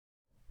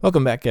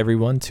Welcome back,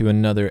 everyone, to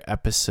another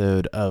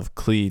episode of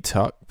Clee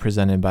Talk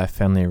presented by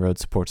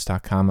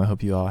FenleyRoadSports.com. I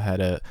hope you all had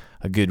a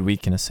good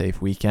week and a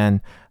safe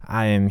weekend.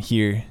 I am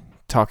here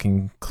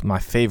talking my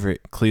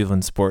favorite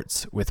Cleveland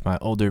sports with my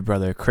older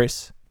brother,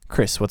 Chris.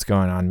 Chris, what's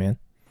going on, man?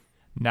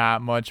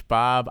 Not much,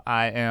 Bob.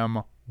 I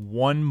am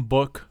one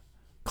book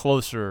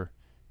closer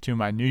to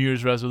my New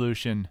Year's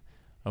resolution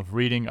of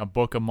reading a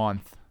book a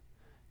month.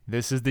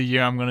 This is the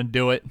year I'm going to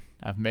do it.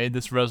 I've made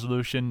this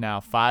resolution now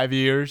 5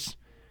 years.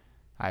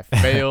 I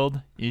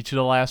failed each of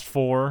the last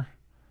 4.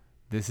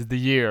 This is the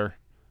year.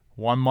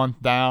 1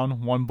 month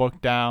down, 1 book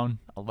down,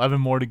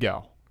 11 more to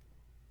go.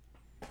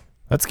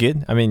 That's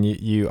good. I mean,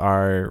 you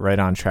are right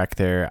on track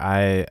there.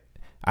 I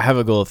have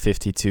a goal of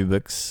 52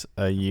 books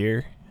a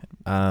year.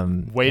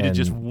 Way to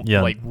just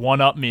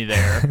one-up me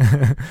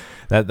there.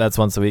 That's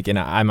once a week, and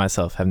I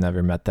myself have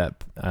never met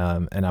that,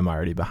 and I'm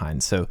already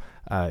behind. So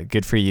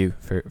good for you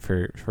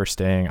for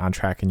staying on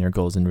track in your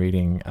goals and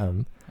reading.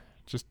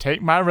 Just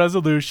take my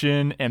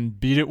resolution and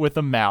beat it with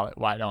a mallet,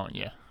 why don't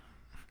you?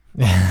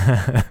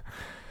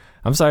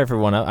 I'm sorry for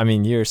one up. I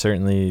mean, you're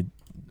certainly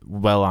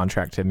well on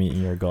track to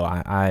meeting your goal.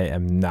 I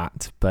am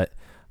not, but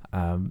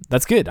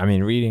that's good. I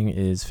mean, reading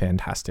is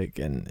fantastic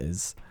and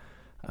is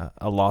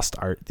a lost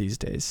art these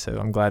days. So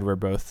I'm glad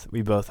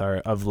we both are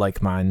of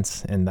like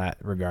minds in that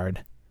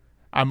regard.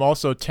 I'm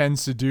also 10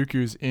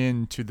 Sudokus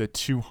into the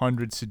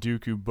 200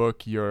 Sudoku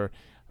book your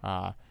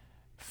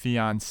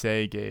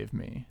fiance gave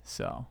me,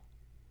 so...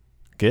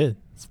 Good.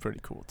 It's pretty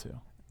cool too.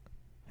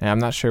 And I'm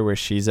not sure where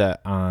she's at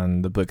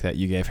on the book that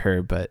you gave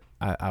her, but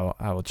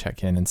I will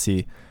check in and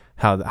see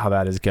how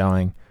that is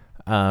going.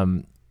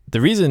 The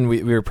reason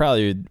we were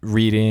probably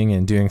reading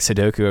and doing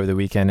Sudoku over the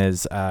weekend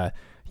is,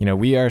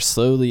 we are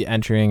slowly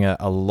entering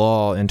a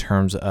lull in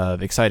terms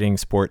of exciting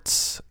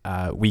sports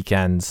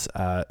weekends,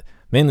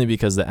 mainly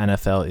because the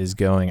NFL is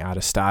going out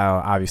of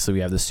style. Obviously, we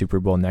have the Super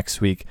Bowl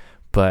next week.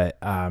 But,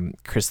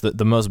 Chris,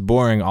 the most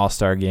boring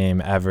All-Star game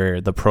ever,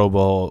 the Pro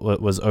Bowl,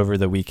 was over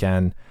the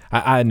weekend.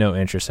 I had no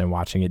interest in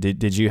watching it.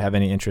 Did you have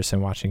any interest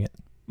in watching it?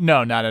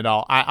 No, not at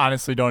all. I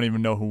honestly don't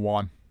even know who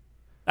won.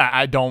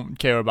 I don't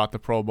care about the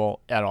Pro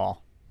Bowl at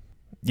all.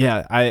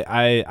 Yeah,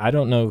 I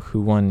don't know who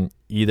won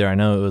either. I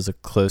know it was a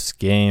close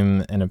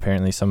game, and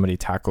apparently somebody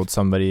tackled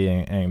somebody,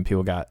 and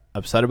people got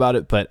upset about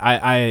it. But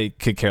I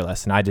could care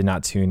less, and I did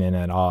not tune in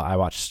at all. I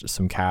watched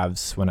some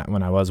Cavs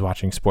when I was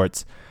watching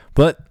sports.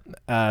 But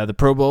the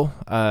Pro Bowl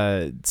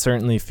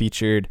certainly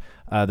featured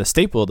the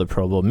staple of the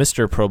Pro Bowl,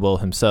 Mr. Pro Bowl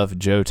himself,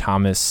 Joe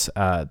Thomas,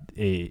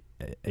 a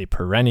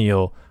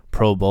perennial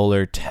Pro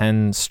Bowler,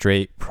 10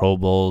 straight Pro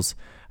Bowls.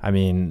 I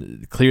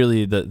mean,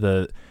 clearly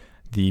the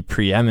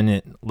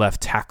preeminent left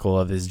tackle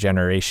of his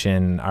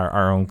generation,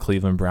 our own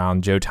Cleveland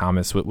Brown, Joe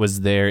Thomas, was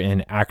there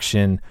in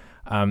action.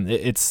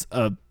 It's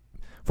a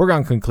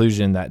foregone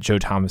conclusion that Joe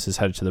Thomas is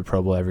headed to the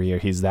Pro Bowl every year.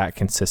 He's that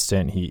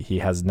consistent. He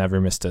has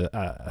never missed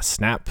a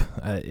snap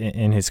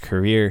in his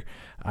career.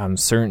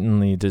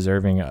 Certainly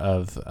deserving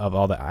of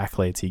all the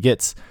accolades he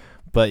gets.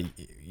 But,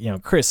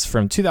 Chris,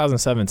 from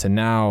 2007 to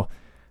now,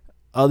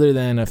 other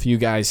than a few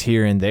guys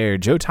here and there,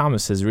 Joe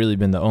Thomas has really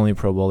been the only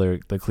Pro Bowler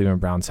the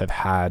Cleveland Browns have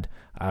had.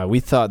 We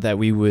thought that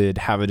we would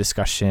have a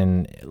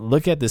discussion,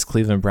 look at this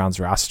Cleveland Browns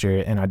roster,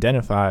 and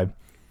identify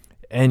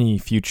any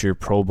future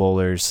Pro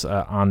Bowlers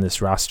on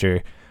this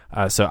roster.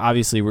 So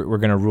obviously we're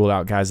going to rule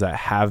out guys that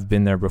have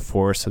been there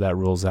before. So that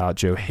rules out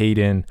Joe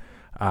Hayden,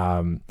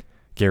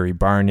 Gary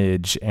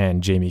Barnidge,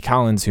 and Jamie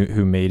Collins,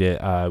 who made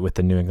it with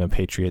the New England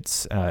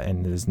Patriots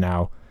and is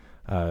now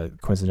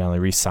coincidentally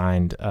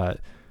re-signed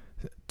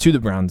to the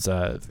Browns.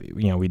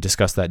 We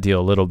discussed that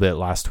deal a little bit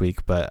last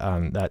week, but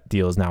that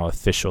deal is now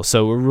official.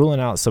 So we're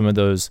ruling out some of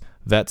those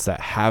vets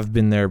that have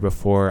been there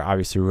before,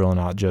 obviously ruling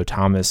out Joe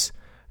Thomas.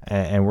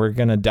 And we're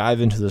going to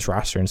dive into this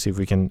roster and see if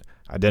we can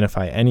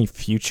identify any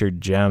future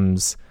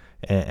gems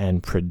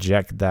and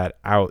project that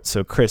out.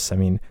 So, Chris, I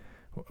mean,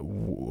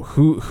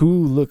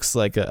 who looks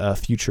like a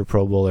future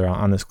Pro Bowler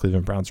on this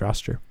Cleveland Browns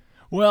roster?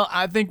 Well,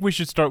 I think we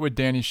should start with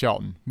Danny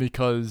Shelton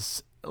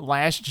because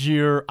last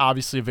year,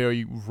 obviously a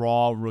very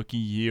raw rookie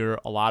year.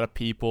 A lot of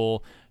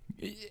people...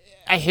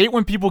 I hate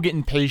when people get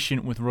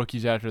impatient with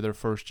rookies after their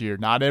first year.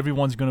 Not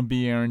everyone's going to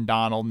be Aaron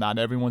Donald. Not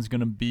everyone's going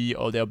to be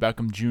Odell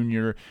Beckham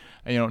Jr.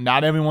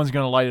 Not everyone's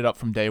going to light it up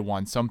from day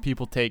one. Some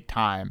people take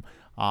time.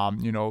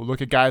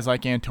 Look at guys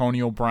like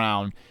Antonio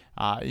Brown.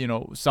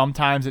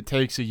 Sometimes it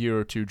takes a year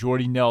or two.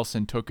 Jordy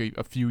Nelson took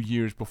a few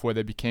years before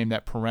they became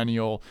that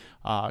perennial,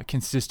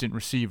 consistent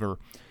receiver.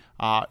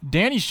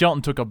 Danny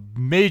Shelton took a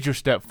major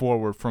step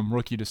forward from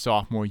rookie to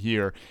sophomore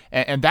year,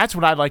 and that's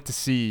what I'd like to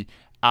see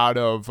out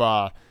of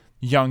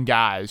young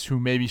guys who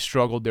maybe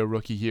struggled their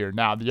rookie year.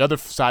 Now, the other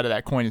side of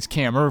that coin is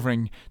Cam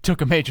Irving took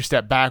a major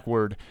step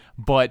backward,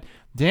 but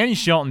Danny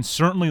Shelton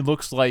certainly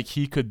looks like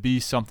he could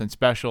be something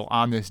special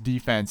on this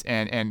defense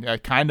and a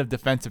kind of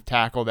defensive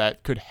tackle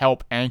that could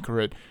help anchor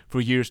it for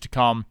years to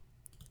come.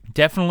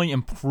 Definitely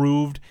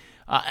improved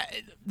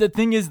The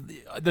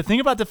thing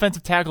about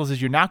defensive tackles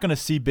is you're not going to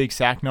see big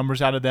sack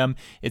numbers out of them.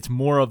 It's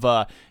more of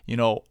a,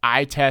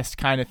 eye test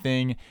kind of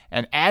thing.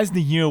 And as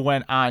the year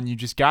went on, you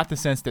just got the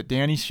sense that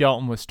Danny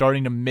Shelton was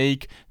starting to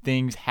make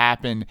things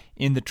happen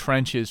in the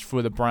trenches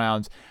for the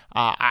Browns.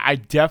 I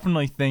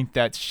definitely think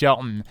that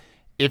Shelton,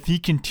 if he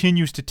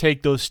continues to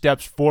take those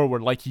steps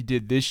forward like he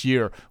did this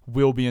year,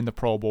 will be in the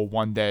Pro Bowl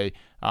one day.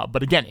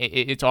 But again,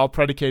 it's all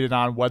predicated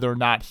on whether or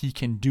not he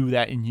can do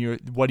that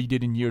what he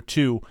did in year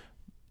 2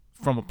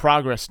 from a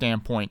progress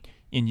standpoint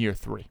in year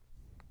 3.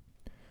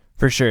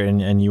 For sure,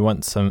 and you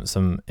want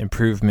some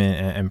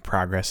improvement and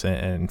progress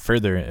and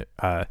further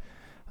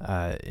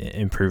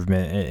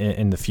improvement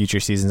in the future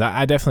seasons.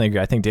 I definitely agree.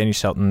 I think Danny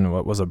Shelton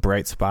was a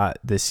bright spot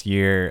this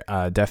year.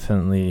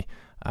 Definitely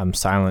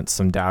silenced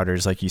some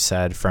doubters, like you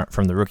said,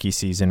 from the rookie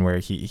season where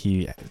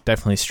he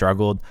definitely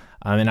struggled.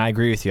 And I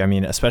agree with you. I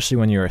mean, especially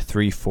when you're a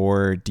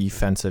 3-4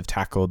 defensive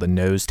tackle, the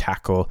nose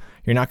tackle,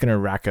 you're not going to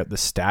rack up the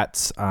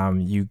stats.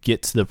 You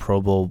get to the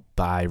Pro Bowl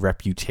by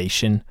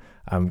reputation,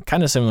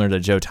 kind of similar to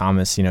Joe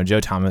Thomas. Joe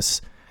Thomas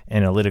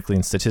analytically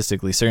and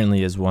statistically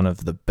certainly is one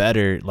of the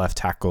better left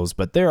tackles,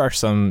 but there are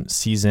some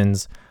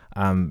seasons,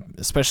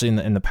 especially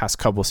in the past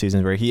couple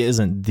seasons, where he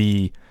isn't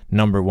the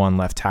number one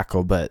left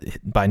tackle, but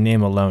by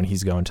name alone,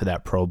 he's going to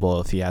that Pro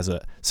Bowl if he has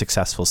a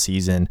successful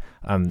season.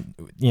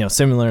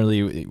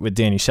 Similarly with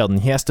Danny Shelton,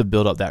 he has to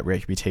build up that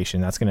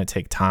reputation. That's going to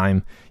take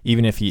time.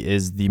 Even if he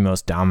is the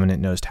most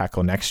dominant nose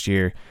tackle next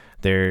year,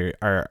 there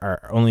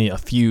are only a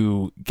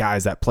few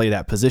guys that play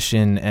that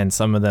position, and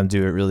some of them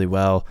do it really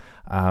well.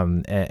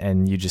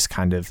 And you just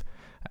kind of,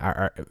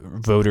 our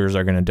voters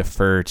are going to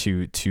defer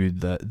to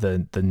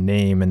the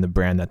name and the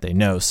brand that they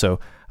know.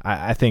 So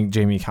I think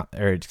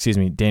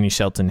Danny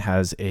Shelton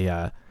has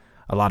a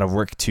lot of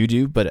work to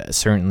do, but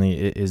certainly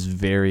it is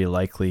very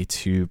likely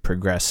to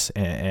progress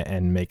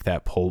and make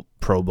that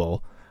Pro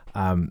Bowl.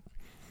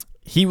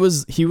 He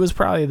was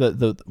probably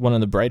the one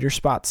of the brighter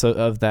spots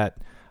of that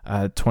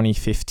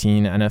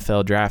 2015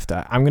 NFL draft.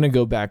 I'm going to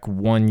go back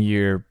 1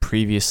 year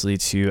previously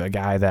to a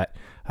guy that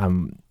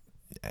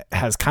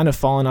has kind of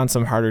fallen on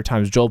some harder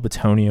times. Joel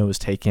Bitonio was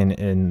taken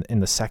in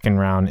the second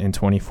round in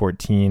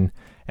 2014.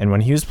 And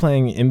when he was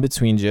playing in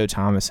between Joe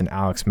Thomas and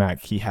Alex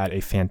Mack, he had a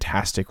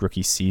fantastic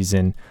rookie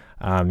season.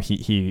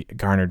 He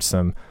garnered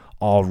some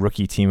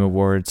all-rookie team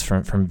awards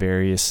from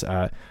various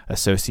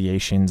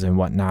associations and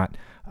whatnot.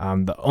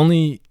 The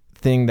only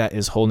thing that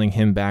is holding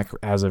him back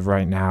as of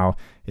right now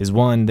is,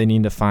 one, they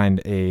need to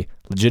find a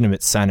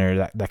legitimate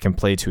center that can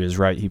play to his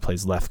right. He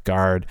plays left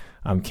guard.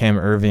 Cam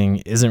Irving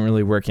isn't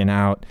really working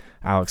out.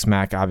 Alex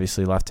Mack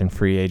obviously left in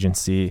free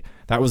agency.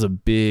 That was a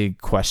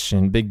big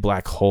question, big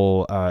black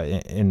hole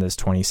in this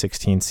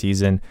 2016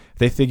 season. If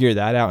they figure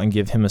that out and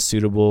give him a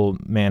suitable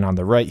man on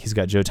the right, he's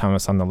got Joe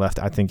Thomas on the left,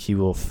 I think he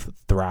will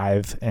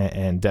thrive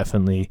and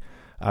definitely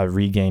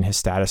regain his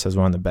status as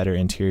one of the better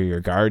interior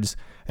guards.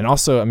 And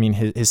also, I mean,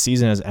 his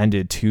season has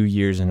ended 2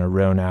 years in a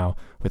row now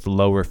with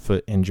lower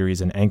foot injuries,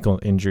 an ankle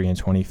injury in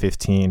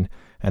 2015,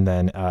 and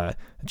then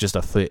just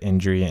a foot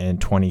injury in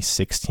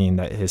 2016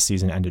 that his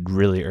season ended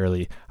really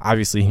early.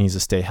 Obviously, he needs to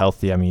stay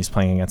healthy. I mean, he's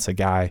playing against a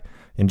guy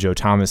in Joe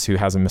Thomas who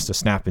hasn't missed a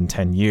snap in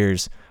 10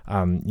 years.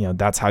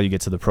 That's how you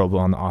get to the Pro Bowl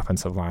on the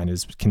offensive line,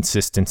 is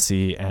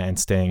consistency and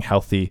staying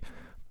healthy.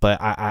 But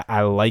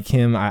I like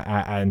him,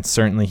 and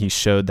certainly he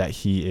showed that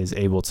he is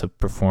able to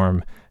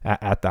perform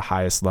at the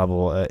highest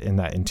level in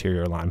that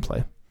interior line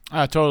play.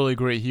 I totally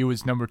agree. He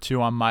was number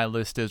 2 on my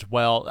list as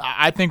well.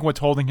 I think what's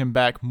holding him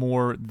back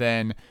more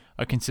than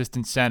a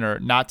consistent center,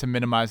 not to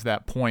minimize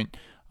that point,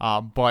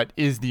 but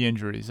is the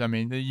injuries. I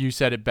mean, you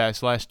said it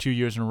best. Last 2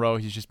 years in a row,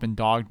 he's just been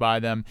dogged by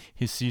them.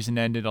 His season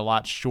ended a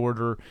lot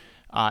shorter,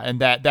 and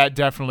that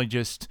definitely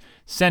just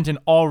sent an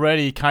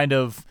already kind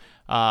of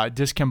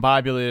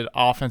discombobulated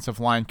offensive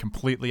line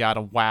completely out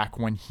of whack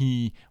when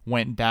he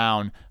went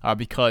down,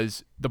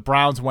 because the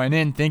Browns went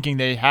in thinking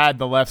they had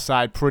the left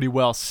side pretty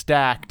well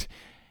stacked.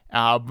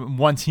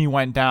 Once he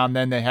went down,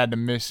 then they had to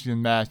mix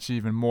and match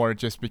even more. It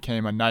just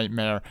became a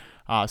nightmare.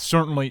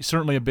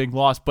 Certainly a big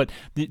loss. But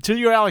to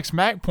your Alex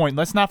Mack point,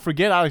 let's not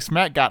forget Alex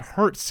Mack got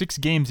hurt 6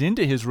 games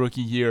into his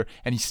rookie year,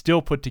 and he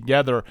still put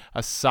together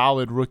a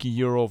solid rookie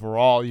year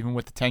overall, even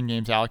with the 10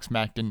 games Alex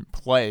Mack didn't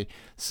play.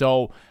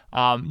 So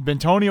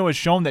Bitonio has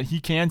shown that he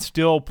can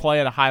still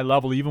play at a high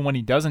level, even when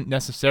he doesn't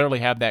necessarily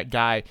have that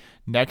guy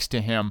next to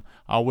him,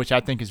 which I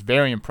think is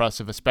very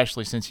impressive,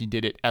 especially since he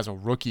did it as a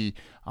rookie.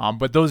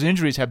 But those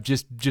injuries have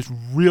just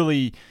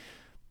really,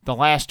 the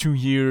last 2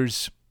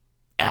 years,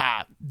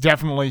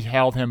 definitely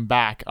held him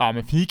back.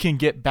 If he can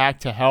get back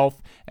to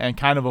health and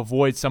kind of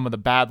avoid some of the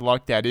bad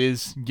luck that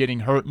is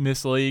getting hurt in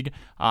this league,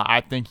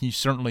 I think he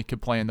certainly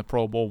could play in the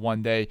Pro Bowl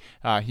one day.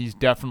 He's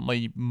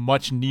definitely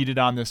much needed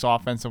on this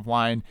offensive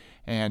line,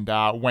 and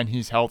when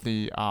he's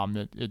healthy,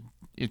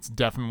 it's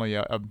definitely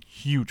a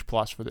huge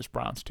plus for this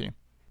Browns team.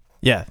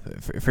 Yeah,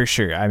 for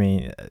sure. I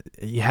mean,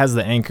 he has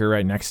the anchor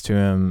right next to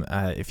him.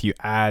 If you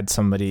add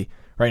somebody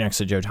right next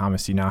to Joe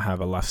Thomas, you now have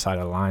a left side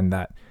of the line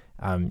that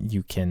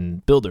you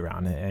can build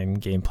around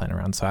and game plan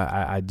around. So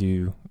I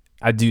do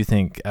I do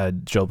think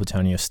Joel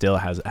Bitonio still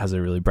has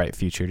a really bright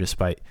future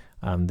despite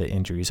the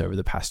injuries over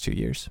the past 2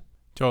 years.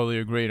 Totally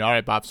agreed. All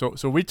right, Bob.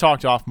 So we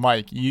talked off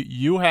mic.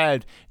 You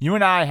and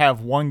I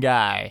have one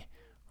guy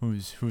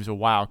who's a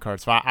wild card.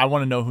 So I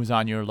want to know who's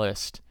on your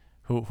list,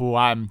 who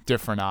I'm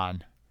different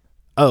on.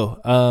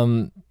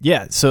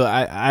 Yeah. So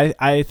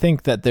I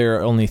think that there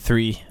are only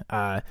 3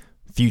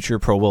 future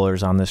Pro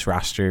Bowlers on this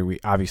roster.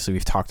 We've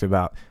talked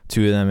about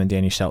 2 of them, and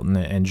Danny Shelton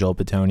and Joel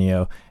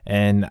Bitonio.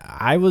 And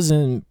I was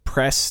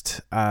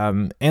impressed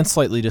and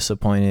slightly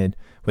disappointed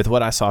with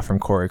what I saw from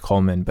Corey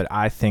Coleman, but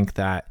I think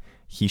that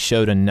he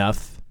showed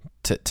enough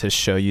to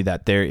show you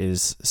that there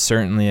is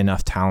certainly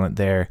enough talent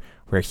there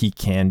where he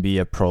can be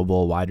a Pro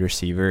Bowl wide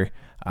receiver.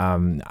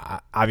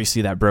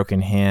 Obviously, that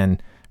broken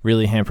hand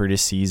really hampered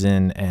his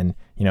season, and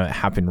it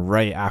happened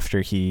right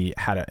after he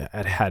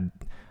had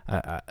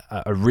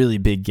a really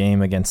big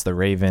game against the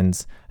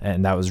Ravens,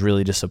 and that was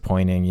really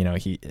disappointing.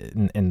 He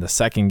in the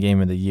second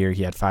game of the year,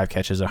 he had 5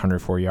 catches,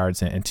 104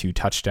 yards, and 2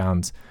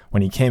 touchdowns.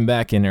 When he came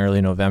back in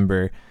early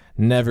November,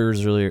 never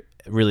was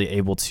really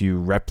able to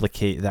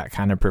replicate that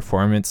kind of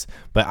performance,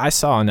 but I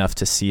saw enough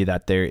to see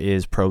that there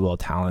is Pro Bowl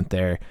talent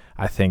there.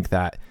 I think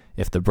that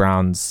if the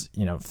Browns,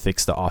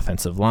 fix the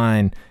offensive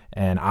line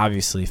and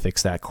obviously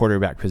fix that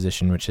quarterback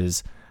position, which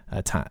is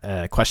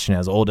a question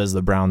as old as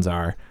the Browns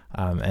are,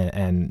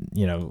 and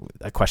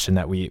a question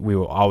that we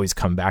will always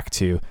come back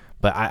to.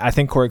 But I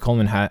think Corey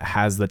Coleman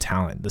has the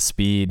talent, the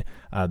speed,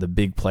 the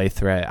big play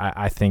threat.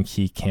 I think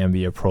he can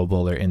be a Pro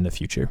Bowler in the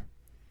future.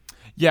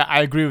 Yeah,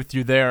 I agree with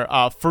you there.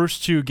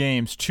 First 2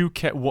 games,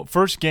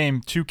 first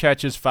game, 2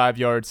 catches, 5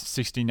 yards,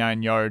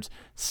 69 yards,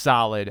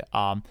 solid.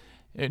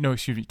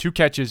 2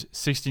 catches,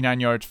 69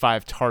 yards,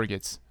 5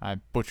 targets. I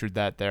butchered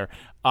that there.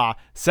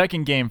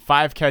 Second game,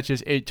 5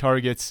 catches, 8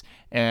 targets,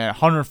 and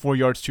 104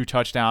 yards, 2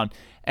 touchdowns.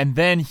 And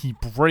then he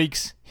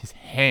breaks his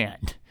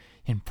hand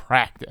in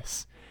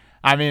practice.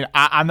 I mean,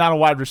 I'm not a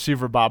wide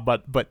receiver, Bob,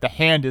 but the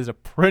hand is a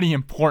pretty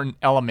important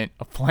element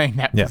of playing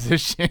that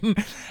position.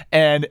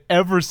 And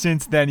ever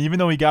since then, even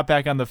though he got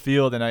back on the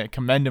field, and I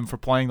commend him for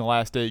playing the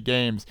last 8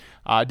 games,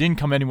 didn't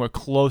come anywhere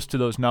close to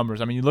those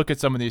numbers. I mean, you look at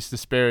some of these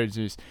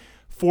disparities.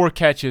 4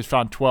 catches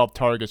on 12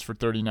 targets for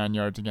 39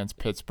 yards against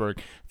Pittsburgh.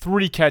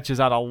 3 catches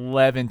on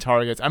 11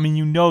 targets. I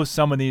mean,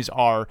 some of these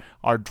are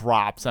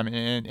drops. I mean,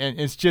 and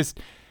it's just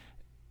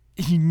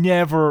he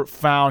never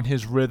found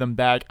his rhythm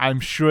back. I'm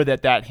sure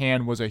that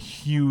hand was a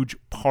huge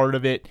part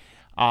of it.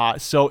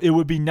 So it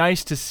would be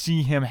nice to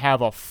see him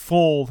have a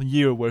full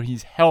year where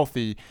he's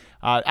healthy.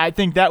 I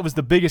think that was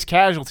the biggest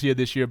casualty of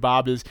this year,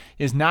 Bob,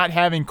 is not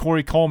having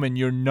Corey Coleman,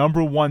 your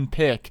number 1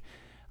 pick,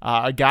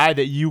 a guy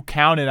that you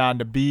counted on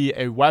to be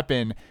a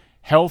weapon,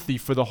 healthy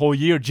for the whole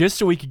year, just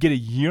so he could get a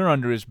year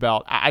under his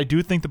belt. I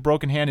do think the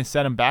broken hand has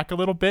set him back a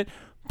little bit,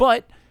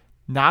 but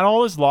not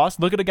all is lost.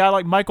 Look at a guy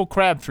like Michael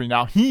Crabtree.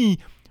 Now, he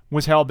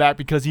was held back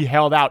because he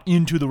held out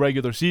into the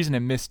regular season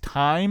and missed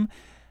time,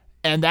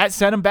 and that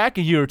set him back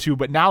a year or 2.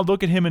 But now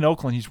look at him in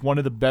Oakland. He's one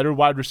of the better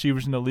wide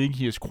receivers in the league.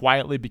 He has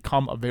quietly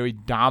become a very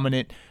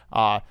dominant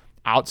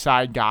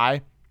outside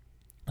guy.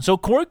 So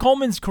Corey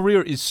Coleman's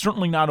career is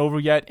certainly not over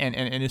yet,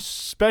 and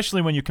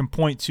especially when you can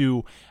point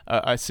to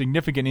a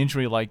significant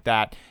injury like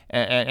that,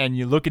 and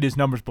you look at his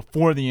numbers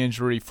before the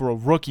injury for a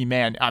rookie,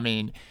 man, I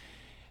mean,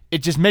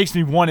 it just makes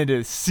me wanted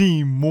to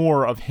see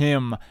more of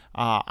him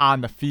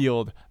on the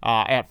field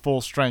at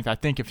full strength. I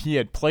think if he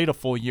had played a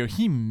full year,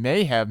 he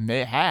may have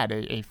had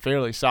a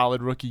fairly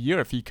solid rookie year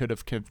if he could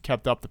have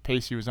kept up the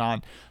pace he was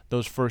on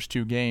those first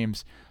 2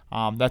 games.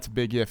 That's a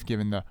big if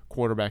given the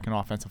quarterback and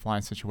offensive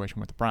line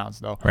situation with the Browns,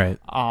 though. Right.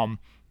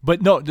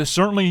 But no,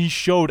 certainly he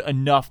showed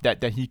enough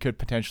that he could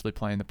potentially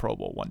play in the Pro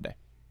Bowl one day.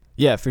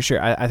 Yeah, for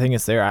sure. I think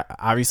it's there.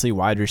 Obviously,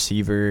 wide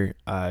receiver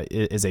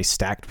is a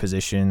stacked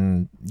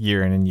position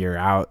year in and year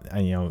out.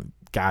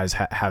 Guys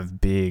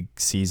have big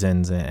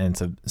seasons, and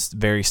it's a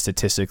very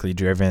statistically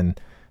driven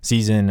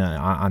season.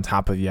 On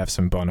top of, you have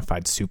some bona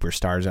fide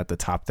superstars at the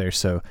top there,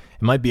 so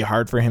it might be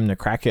hard for him to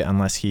crack it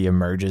unless he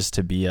emerges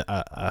to be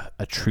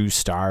a true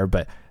star.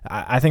 But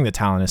I think the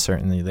talent is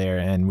certainly there,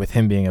 and with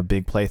him being a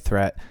big play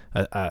threat,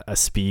 a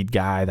speed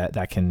guy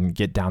that can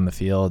get down the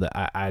field,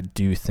 I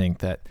do think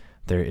that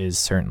there is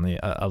certainly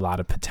a lot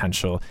of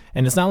potential.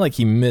 And it's not like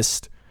he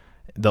missed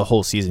the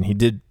whole season.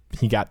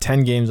 He got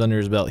 10 games under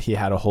his belt. He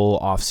had a whole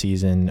off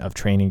season of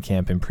training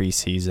camp and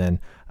preseason.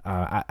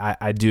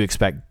 I do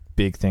expect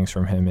big things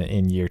from him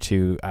in year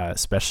 2,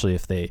 especially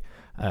if they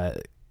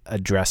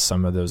address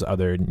some of those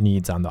other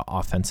needs on the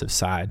offensive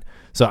side.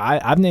 So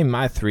I've named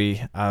my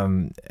 3,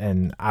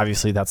 and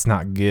obviously that's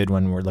not good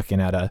when we're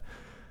looking at a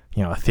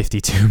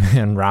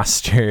 52-man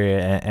roster,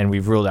 and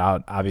we've ruled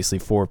out obviously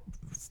 4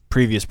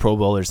 previous Pro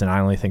Bowlers, and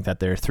I only think that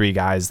there are 3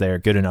 guys there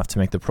good enough to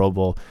make the Pro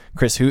Bowl.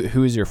 Chris,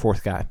 who is your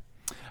 4th guy?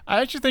 I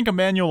actually think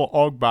Emmanuel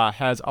Ogbah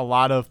has a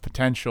lot of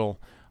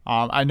potential.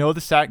 I know the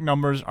sack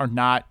numbers are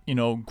not,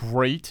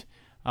 great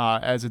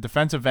as a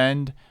defensive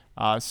end.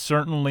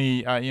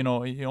 Certainly,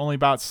 only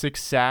about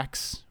 6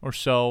 sacks or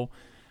so.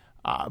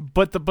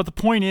 But the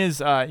point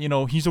is,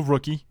 he's a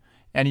rookie,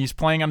 and he's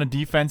playing on a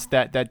defense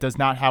that does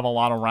not have a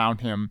lot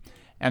around him.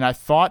 And I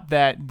thought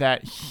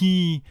that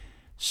he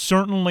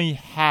certainly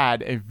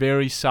had a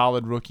very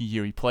solid rookie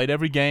year. He played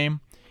every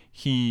game.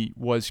 He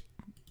was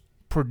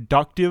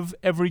productive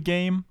every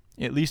game,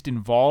 at least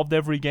involved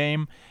every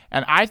game.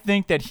 And I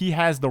think that he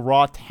has the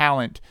raw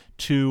talent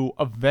to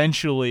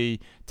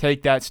eventually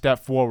take that step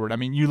forward. I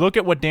mean, you look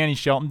at what Danny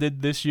Shelton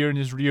did this year in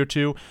his year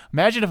two.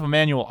 Imagine if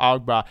Emmanuel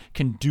Ogbah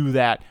can do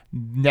that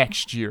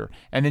next year,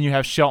 and then you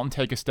have Shelton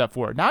take a step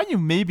forward. Now you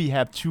maybe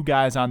have two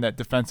guys on that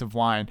defensive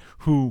line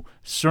who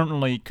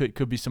certainly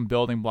could be some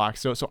building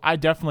blocks. So I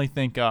definitely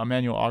think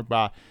Emmanuel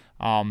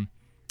Ogbah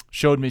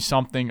showed me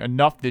something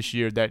enough this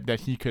year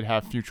that he could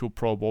have future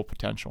Pro Bowl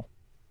potential.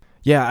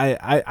 Yeah,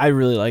 I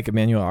really like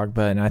Emmanuel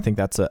Ogbah, and I think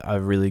that's a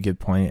really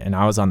good point. And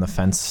I was on the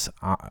fence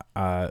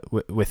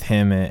with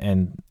him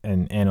and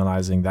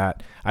analyzing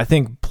that. I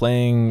think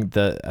playing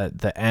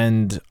the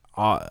end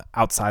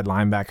outside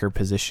linebacker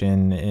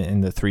position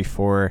in the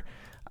 3-4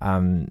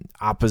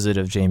 opposite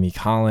of Jamie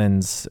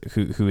Collins,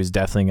 who is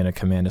definitely going to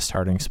command a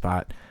starting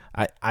spot.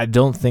 I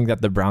don't think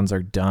that the Browns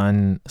are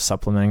done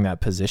supplementing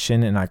that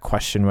position, and I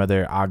question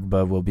whether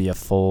Ogbah will be a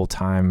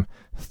full-time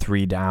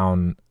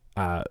 3-down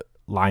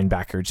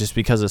linebacker just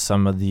because of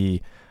some of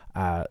the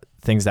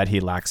things that he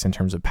lacks in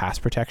terms of pass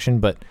protection.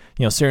 But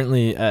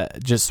certainly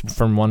just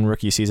from one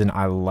rookie season,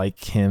 I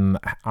like him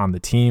on the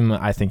team.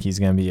 I think he's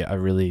going to be a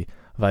really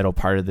vital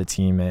part of the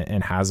team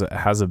and has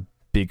a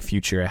big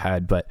future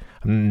ahead, but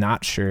I'm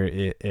not sure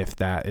if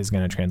that is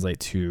going to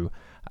translate to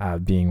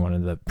being one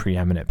of the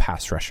preeminent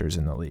pass rushers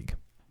in the league.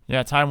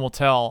 Yeah, time will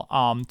tell.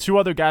 Two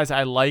other guys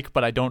I like,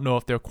 but I don't know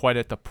if they're quite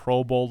at the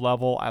Pro Bowl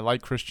level. I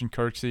like Christian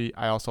Kirksey.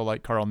 I also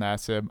like Carl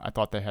Nassib. I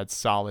thought they had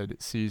solid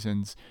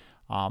seasons.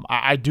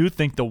 I do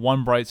think the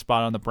one bright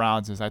spot on the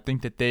Browns is I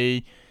think that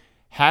they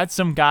had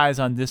some guys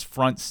on this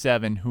front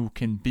seven who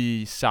can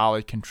be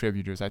solid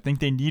contributors. I think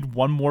they need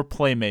one more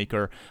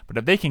playmaker, but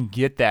if they can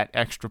get that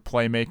extra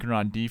playmaker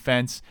on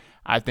defense,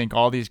 I think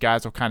all these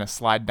guys will kind of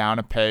slide down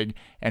a peg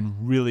and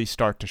really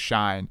start to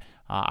shine.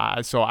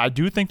 So I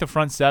do think the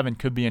front seven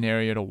could be an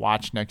area to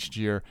watch next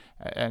year,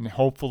 and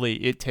hopefully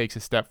it takes a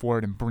step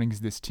forward and brings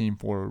this team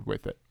forward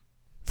with it.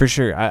 For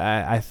sure.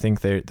 I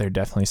think they're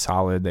definitely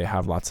solid. They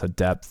have lots of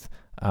depth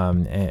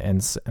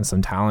and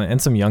some talent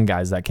and some young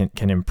guys that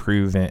can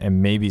improve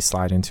and maybe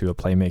slide into a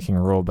playmaking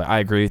role. But I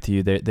agree with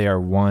you. They are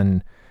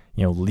one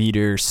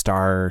leader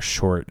star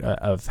short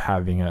of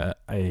having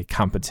a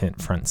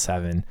competent front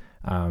seven.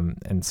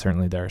 And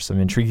certainly there are some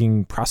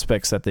intriguing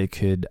prospects that they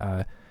could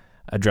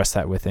address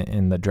that with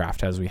in the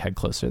draft as we head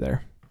closer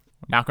there.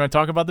 Not going to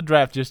talk about the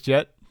draft just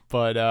yet,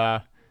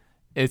 but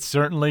it's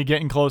certainly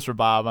getting closer,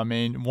 Bob. I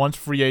mean, once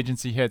free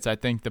agency hits, I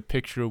think the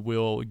picture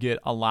will get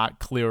a lot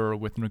clearer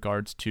with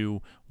regards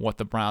to what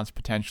the Browns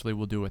potentially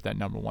will do with that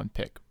number one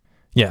pick.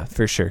 Yeah,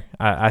 for sure.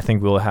 I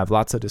think we'll have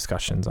lots of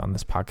discussions on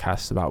this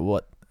podcast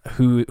about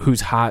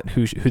who's hot,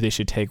 who they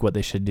should take, what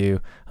they should do.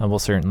 We'll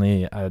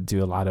certainly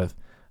do a lot of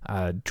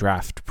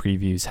draft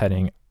previews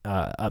heading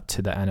up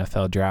to the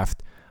NFL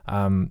draft.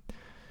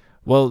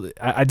 Well,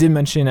 I did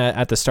mention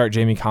at the start,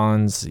 Jamie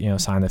Collins,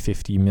 signed a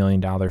 $50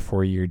 million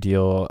 4-year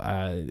deal.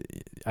 I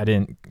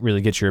didn't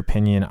really get your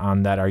opinion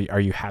on that. Are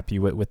you happy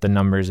with the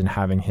numbers and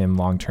having him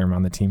long-term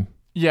on the team?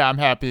 Yeah, I'm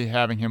happy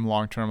having him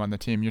long-term on the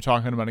team. You're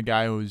talking about a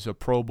guy who's a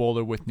Pro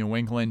Bowler with New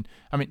England.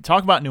 I mean,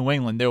 talk about New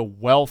England. They're a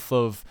wealth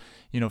of,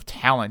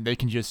 talent. They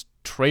can just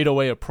trade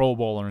away a Pro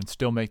Bowler and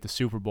still make the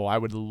Super Bowl. I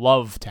would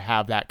love to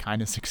have that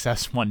kind of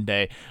success one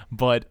day.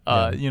 But,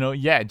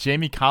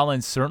 Jamie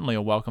Collins, certainly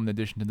a welcome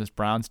addition to this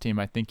Browns team.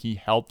 I think he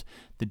helped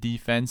the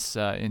defense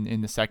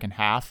in the second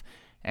half.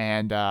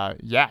 And,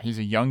 he's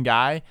a young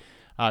guy.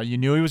 You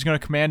knew he was going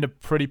to command a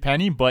pretty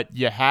penny, but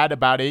you had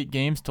about 8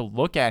 games to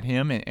look at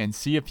him and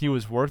see if he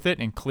was worth it,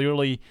 and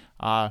clearly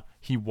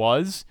he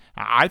was.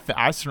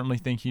 I certainly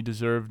think he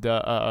deserved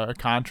a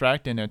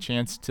contract and a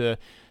chance to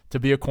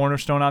be a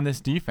cornerstone on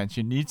this defense.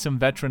 You need some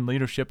veteran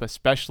leadership,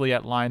 especially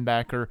at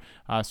linebacker.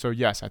 So,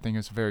 yes, I think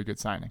it's a very good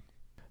signing.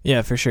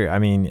 Yeah, for sure. I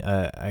mean,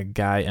 a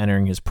guy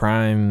entering his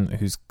prime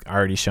who's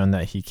already shown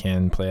that he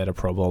can play at a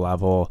Pro Bowl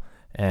level,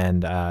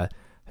 and the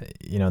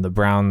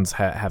Browns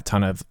have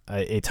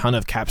a ton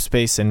of cap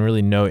space and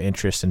really no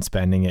interest in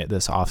spending it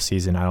this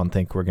offseason. I don't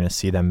think we're going to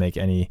see them make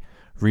any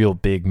real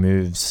big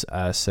moves.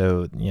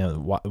 So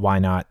why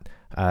not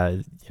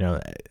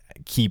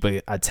keep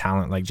a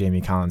talent like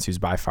Jamie Collins, who's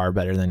by far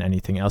better than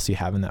anything else you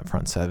have in that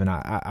front seven.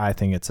 I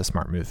think it's a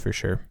smart move for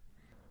sure.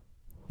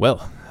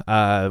 Well,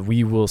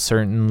 we will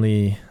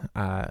certainly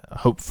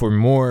hope for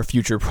more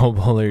future Pro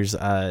Bowlers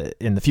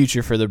in the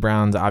future for the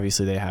Browns.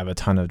 Obviously, they have a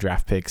ton of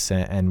draft picks,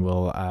 and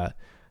will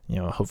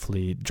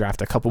hopefully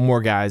draft a couple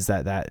more guys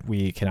that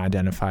we can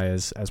identify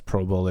as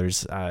Pro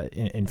Bowlers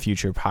in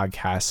future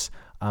podcasts.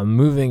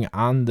 Moving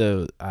on,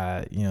 the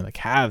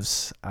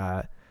Cavs.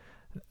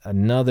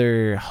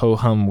 Another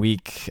ho-hum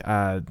week.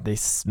 They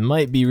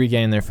might be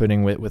regaining their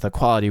footing with a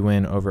quality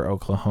win over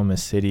Oklahoma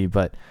City,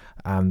 but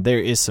there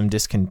is some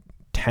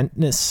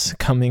discontentness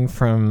coming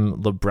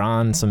from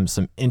LeBron,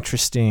 some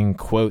interesting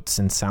quotes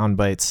and sound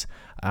bites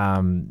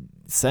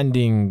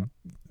sending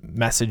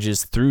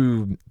messages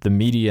through the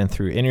media and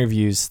through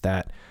interviews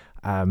that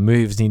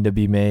moves need to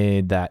be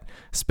made, that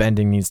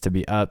spending needs to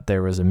be up.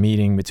 There was a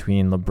meeting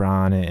between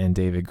LeBron and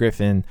David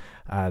Griffin,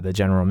 the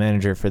general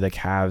manager for the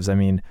Cavs. I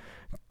mean,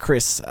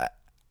 Chris,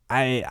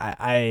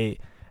 I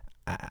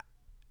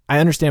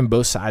understand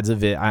both sides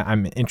of it.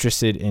 I'm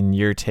interested in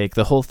your take.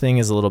 The whole thing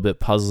is a little bit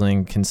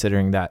puzzling,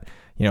 considering that,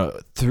 you know,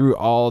 through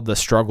all the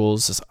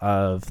struggles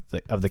of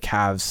the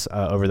Cavs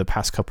over the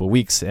past couple of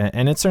weeks,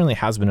 and it certainly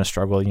has been a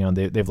struggle. You know,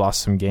 they've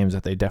lost some games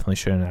that they definitely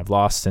shouldn't have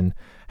lost, and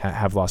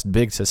have lost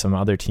big to some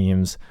other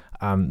teams.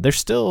 They're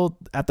still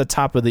at the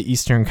top of the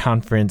Eastern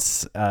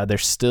Conference. They're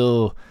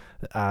still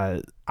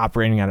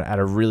operating at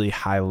a really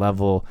high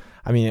level.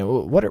 I mean,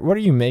 what are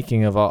you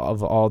making of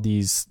all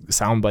these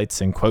sound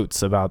bites and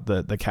quotes about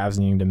the Cavs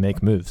needing to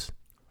make moves?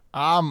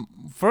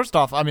 First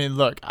off, I mean,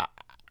 look, I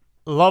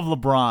love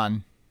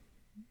LeBron.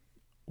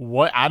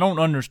 What I don't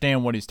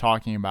understand what he's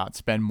talking about.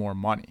 Spend more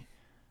money.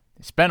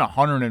 They spent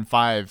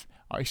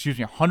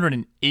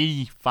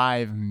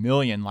 $185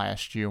 million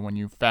last year when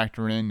you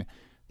factor in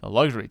the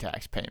luxury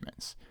tax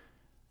payments.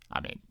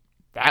 I mean,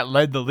 that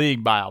led the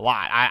league by a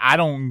lot. I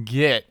don't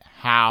get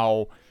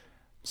how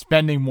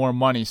spending more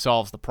money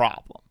solves the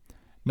problem.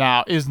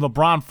 Now, is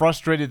LeBron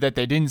frustrated that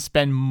they didn't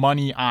spend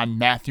money on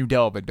Matthew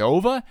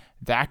Dellavedova?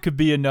 That could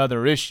be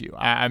another issue.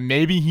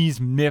 Maybe he's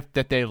miffed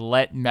that they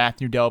let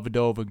Matthew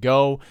Dellavedova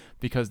go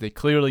because they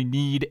clearly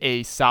need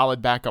a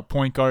solid backup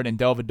point guard, and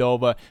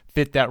Dellavedova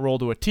fit that role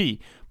to a T.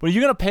 But are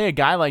you going to pay a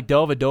guy like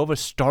Dellavedova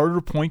starter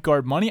point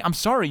guard money? I'm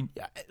sorry.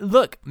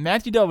 Look,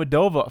 Matthew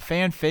Dellavedova, a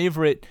fan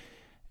favorite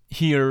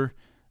here,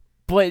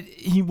 but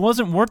he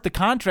wasn't worth the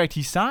contract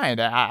he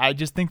signed. I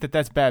just think that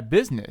that's bad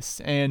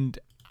business, and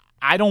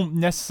I don't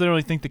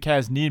necessarily think the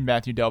Cavs need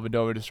Matthew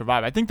Dellavedova to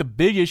survive. I think the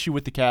big issue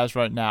with the Cavs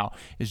right now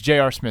is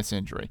J.R. Smith's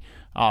injury.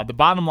 The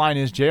bottom line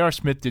is J.R.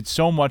 Smith did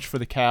so much for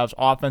the Cavs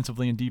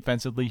offensively and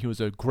defensively. He was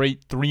a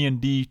great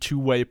 3-and-D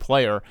two-way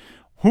player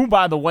who,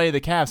 by the way, the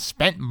Cavs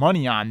spent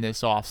money on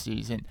this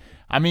offseason.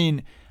 I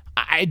mean,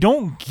 I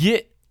don't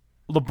get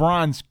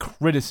LeBron's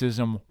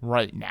criticism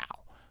right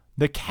now.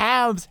 The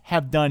Cavs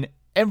have done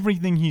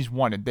everything he's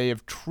wanted. They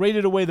have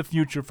traded away the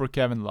future for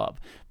Kevin Love.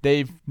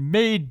 They've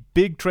made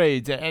big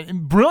trades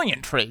and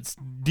brilliant trades.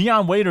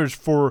 Dion Waiters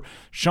for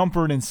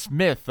Shumpert and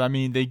Smith. I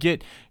mean, they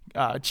get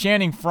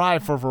Channing Frye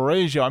for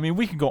Varejao. I mean,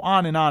 we could go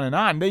on and on and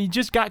on. They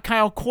just got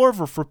Kyle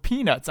Korver for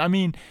peanuts. I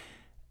mean,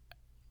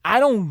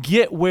 I don't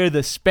get where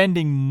the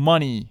spending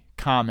money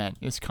comment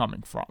is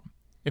coming from.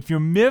 If you're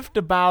miffed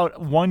about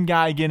one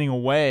guy getting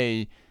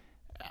away,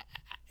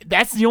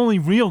 that's the only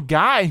real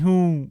guy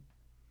who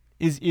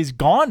is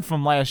gone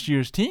from last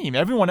year's team.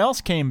 Everyone else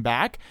came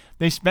back.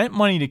 They spent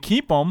money to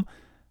keep them.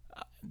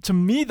 To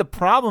me, the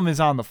problem is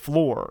on the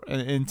floor.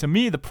 And to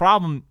me, the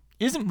problem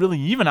isn't really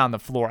even on the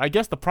floor. I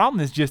guess the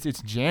problem is just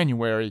it's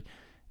January,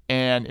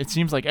 and it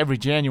seems like every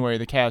January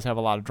the Cavs have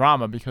a lot of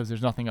drama because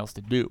there's nothing else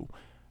to do.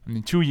 I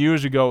mean, 2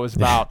 years ago it was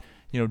about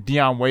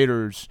Dion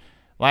Waiters.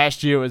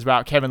 Last year it was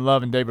about Kevin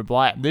Love and David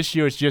Blatt. This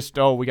year it's just,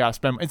 we got to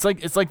spend.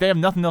 It's like they have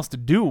nothing else to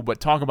do but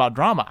talk about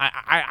drama.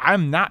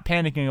 I'm not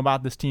panicking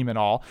about this team at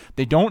all.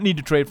 They don't need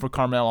to trade for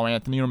Carmelo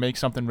Anthony or make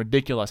something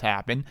ridiculous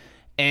happen.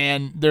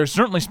 And they're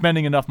certainly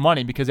spending enough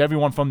money because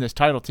everyone from this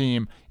title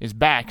team is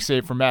back,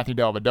 save for Matthew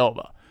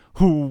Dellavedova,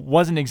 who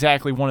wasn't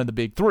exactly one of the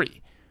big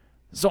three.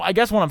 So I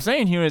guess what I'm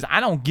saying here is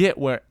I don't get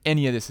where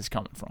any of this is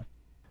coming from.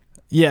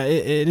 Yeah,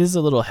 it is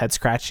a little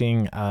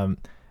head-scratching.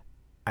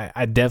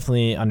 I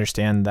definitely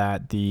understand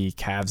that the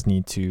Cavs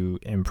need to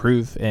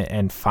improve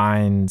and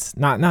find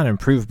not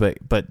improve,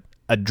 but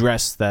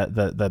address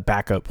the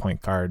backup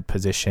point guard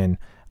position.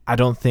 I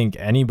don't think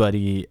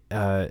anybody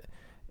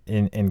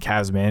in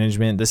Cavs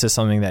management. This is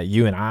something that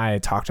you and I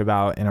talked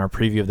about in our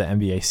preview of the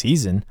NBA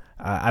season.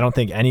 I don't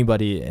think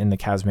anybody in the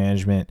Cavs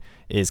management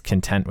is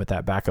content with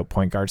that backup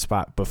point guard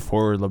spot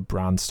before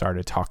LeBron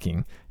started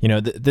talking.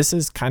 This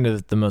is kind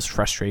of the most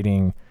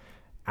frustrating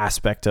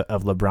aspect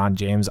of LeBron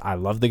James. I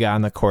love the guy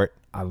on the court.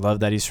 I love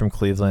that he's from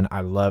Cleveland.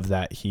 I love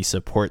that he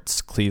supports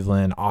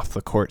Cleveland off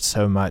the court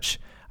so much.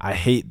 I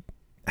hate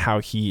how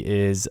he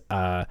is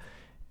a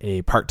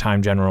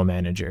part-time general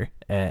manager,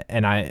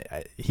 and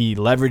he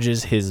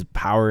leverages his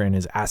power and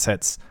his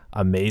assets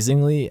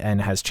amazingly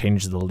and has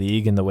changed the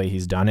league in the way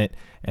he's done it,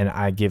 and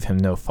I give him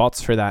no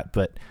faults for that.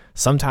 But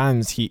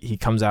sometimes he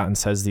comes out and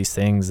says these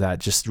things that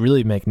just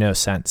really make no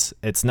sense.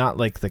 It's not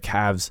like the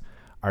Cavs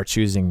are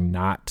choosing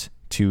not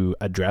to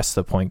address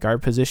the point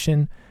guard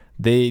position.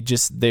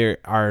 There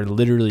are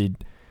literally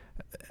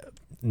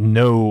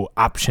no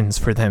options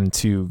for them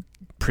to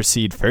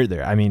proceed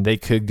further. I mean, they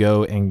could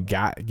go and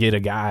get a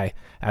guy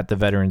at the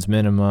veterans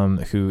minimum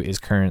who is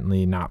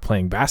currently not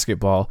playing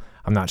basketball.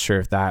 I'm not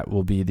sure if that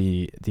will be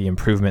the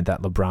improvement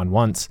that LeBron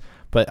wants,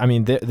 but I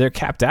mean, they're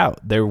capped out.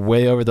 They're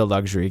way over the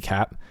luxury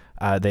cap.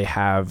 They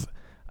have,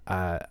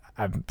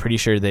 I'm pretty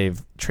sure they've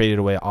traded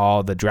away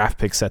all the draft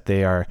picks that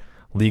they are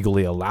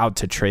legally allowed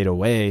to trade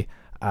away.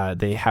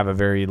 They have a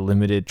very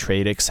limited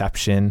trade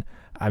exception.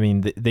 I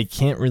mean, they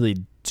can't really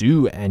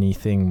do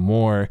anything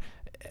more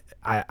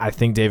I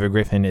think David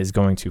Griffin is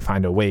going to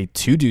find a way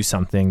to do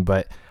something,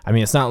 but I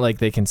mean, it's not like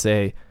they can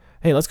say,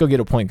 hey, let's go get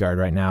a point guard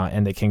right now,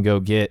 and they can go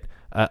get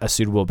a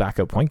suitable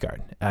backup point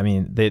guard. I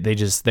mean, they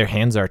just, their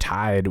hands are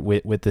tied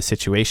with the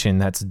situation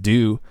that's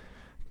due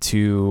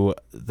to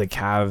the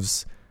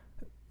Cavs,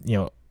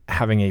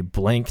 having a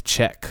blank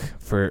check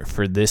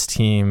for this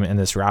team and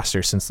this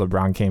roster since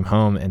LeBron came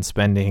home, and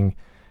spending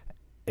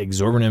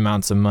exorbitant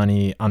amounts of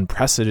money,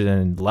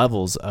 unprecedented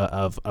levels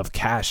of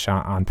cash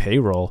on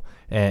payroll,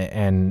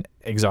 and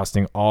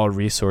exhausting all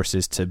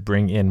resources to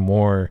bring in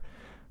more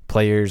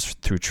players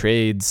through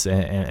trades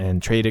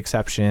and trade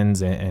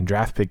exceptions and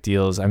draft pick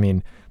deals. I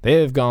mean,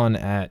 they've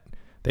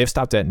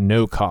stopped at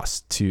no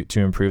cost to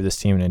improve this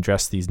team and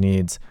address these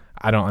needs.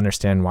 I don't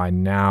understand why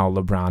now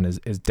LeBron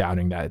is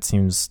doubting that. It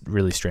seems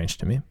really strange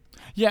to me.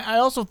 Yeah, I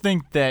also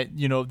think that,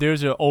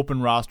 there's an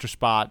open roster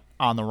spot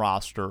on the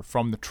roster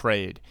from the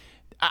trade.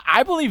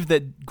 I believe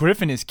that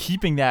Griffin is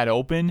keeping that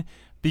open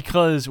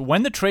because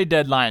when the trade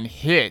deadline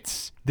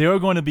hits, there are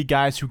going to be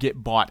guys who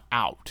get bought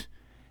out.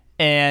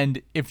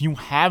 And if you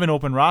have an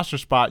open roster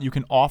spot, you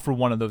can offer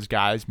one of those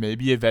guys,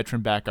 maybe a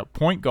veteran backup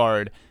point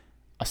guard,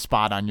 a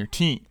spot on your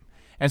team.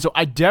 And so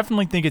I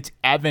definitely think it's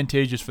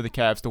advantageous for the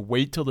Cavs to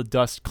wait till the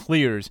dust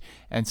clears,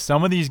 and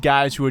some of these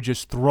guys who are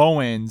just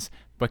throw-ins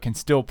but can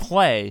still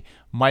play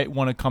might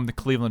want to come to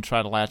Cleveland and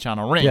try to latch on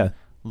a ring. Yeah.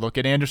 Look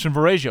at Anderson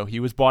Varejao. He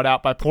was bought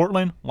out by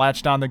Portland,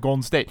 latched on to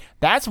Golden State.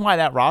 That's why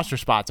that roster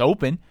spot's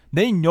open.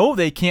 They know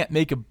they can't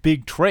make a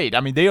big trade.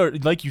 I mean, they are,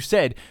 like you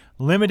said,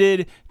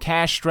 limited,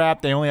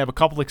 cash-strapped. They only have a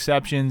couple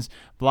exceptions,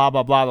 blah,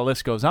 blah, blah. The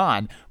list goes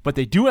on. But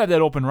they do have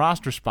that open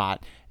roster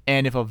spot,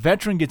 and if a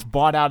veteran gets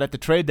bought out at the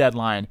trade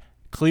deadline,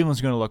 Cleveland's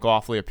going to look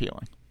awfully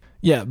appealing.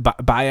 Yeah,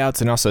 buyouts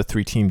and also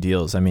 3-team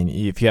deals. I mean,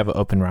 if you have an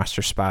open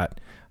roster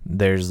spot,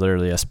 there's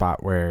literally a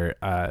spot where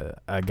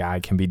a guy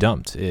can be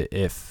dumped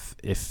if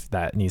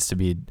that needs to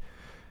be,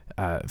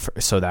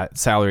 so that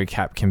salary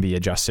cap can be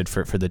adjusted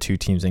for the two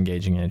teams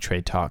engaging in a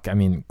trade talk. I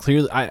mean,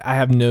 clearly, I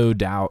have no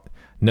doubt,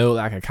 no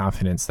lack of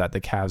confidence that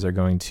the Cavs are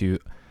going to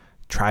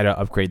try to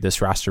upgrade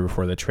this roster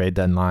before the trade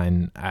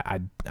deadline.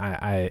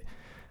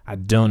 I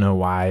don't know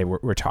why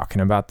we're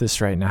talking about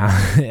this right now.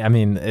 I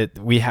mean,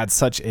 we had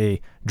such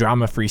a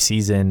drama-free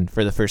season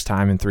for the first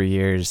time in 3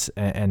 years,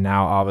 and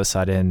now all of a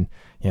sudden,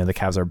 the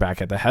Cavs are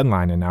back at the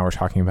headline, and now we're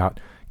talking about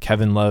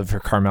Kevin Love for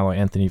Carmelo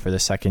Anthony for the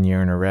second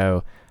year in a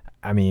row.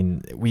 I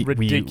mean, we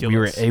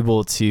were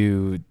able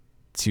to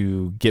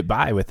get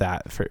by with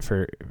that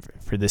for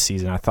this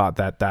season. I thought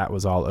that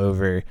was all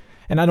over,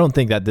 and I don't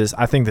think that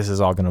I think this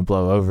is all going to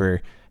blow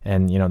over,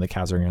 and the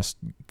Cavs are going to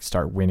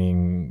start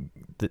winning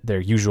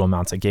their usual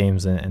amounts of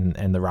games,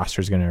 and the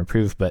roster is going to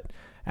improve. But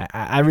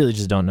I really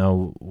just don't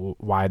know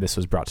why this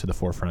was brought to the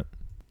forefront.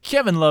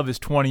 Kevin Love is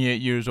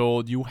 28 years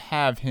old. You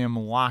have him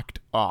locked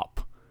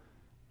up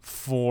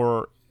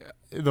for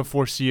the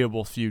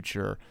foreseeable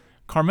future.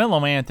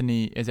 Carmelo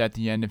Anthony is at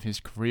the end of his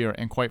career,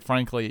 and quite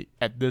frankly,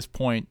 at this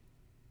point,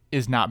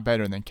 is not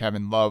better than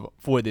Kevin Love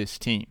for this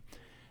team.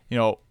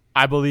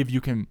 I believe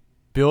you can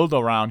build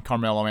around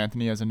Carmelo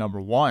Anthony as a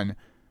number one,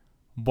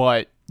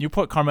 but you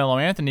put Carmelo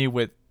Anthony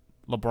with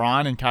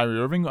LeBron and Kyrie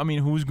Irving, I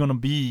mean, who's going to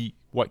be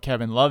what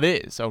Kevin Love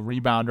is? A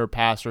rebounder,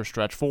 passer,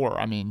 stretch four.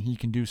 I mean, he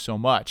can do so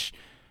much.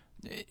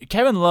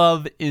 Kevin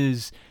Love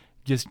is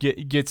just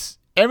gets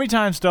every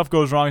time stuff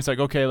goes wrong, it's like,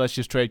 okay, let's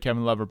just trade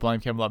Kevin Love or blame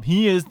Kevin Love.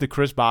 He is the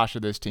Chris Bosh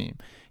of this team.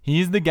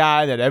 He's the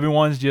guy that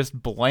everyone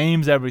just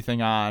blames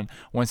everything on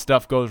when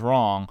stuff goes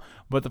wrong.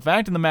 But the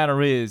fact of the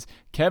matter is,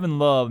 Kevin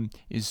Love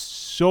is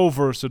so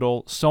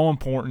versatile, so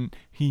important.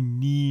 He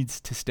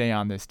needs to stay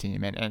on this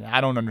team. And I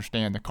don't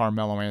understand the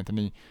Carmelo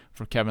Anthony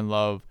for Kevin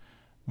Love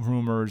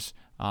rumors.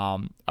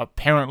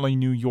 Apparently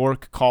New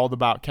York called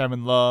about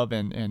Kevin Love,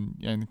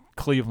 and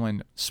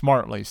Cleveland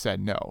smartly said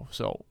no.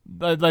 So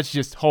let's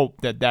just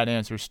hope that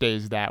answer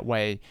stays that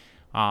way,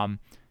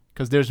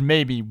 because there's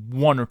maybe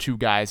one or two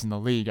guys in the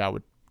league I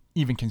would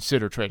even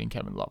consider trading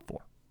Kevin Love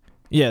for.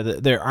 Yeah,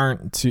 there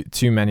aren't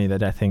too many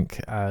that I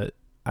think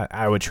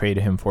I would trade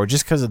him for,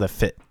 just because of the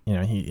fit.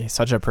 He's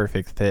such a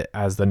perfect fit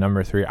as the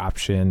number 3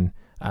 option,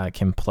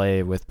 can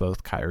play with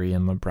both Kyrie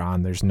and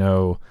LeBron. There's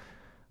no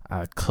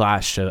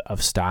clash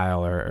of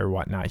style or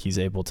whatnot. He's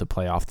able to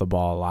play off the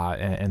ball a lot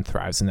and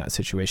thrives in that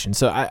situation.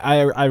 So I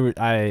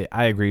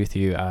agree with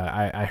you.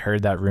 I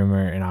heard that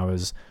rumor, and I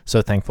was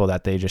so thankful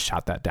that they just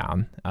shot that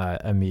down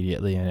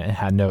immediately and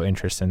had no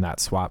interest in that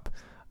swap.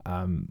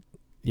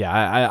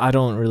 I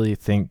don't really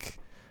think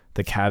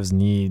the Cavs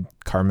need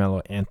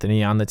Carmelo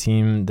Anthony on the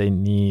team. They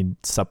need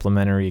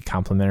supplementary,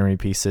 complementary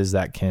pieces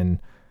that can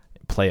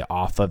play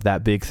off of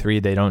that big 3.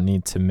 They don't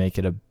need to make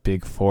it a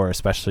big 4,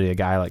 especially a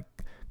guy like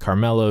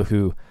Carmelo,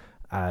 who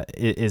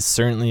is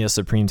certainly a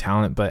supreme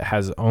talent, but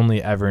has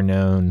only ever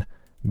known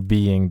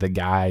being the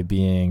guy,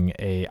 being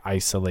a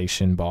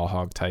isolation ball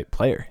hog type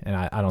player. And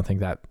I don't think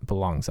that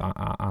belongs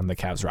on the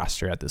Cavs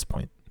roster at this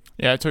point.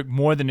 Yeah, it took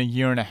more than a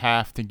year and a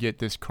half to get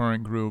this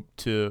current group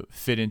to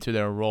fit into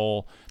their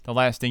role. The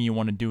last thing you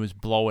want to do is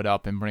blow it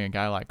up and bring a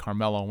guy like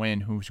Carmelo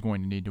in who's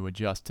going to need to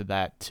adjust to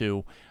that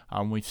too.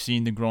 We've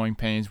seen the growing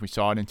pains. We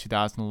saw it in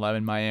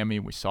 2011 Miami.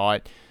 We saw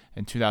it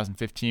in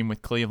 2015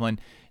 with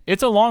Cleveland.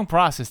 It's a long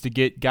process to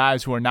get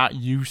guys who are not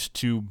used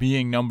to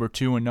being number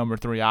 2 and number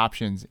 3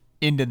 options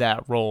into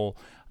that role.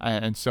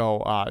 And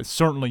so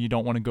certainly you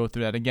don't want to go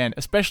through that again,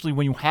 especially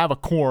when you have a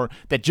core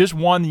that just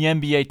won the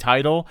NBA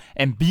title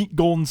and beat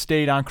Golden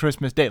State on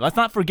Christmas Day. Let's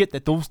not forget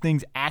that those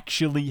things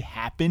actually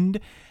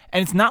happened.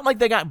 And it's not like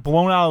they got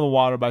blown out of the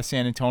water by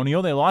San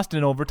Antonio. They lost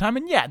in overtime.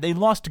 And yeah, they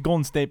lost to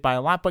Golden State by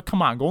a lot. But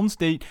come on, Golden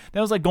State, that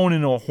was like going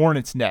into a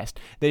hornet's nest.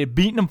 They had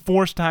beaten them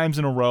 4 times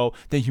in a row.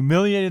 They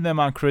humiliated them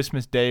on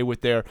Christmas Day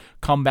with their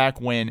comeback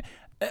win.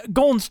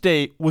 Golden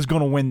State was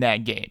going to win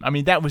that game. I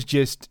mean, that was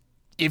just...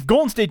 If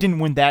Golden State didn't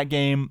win that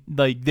game,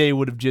 like they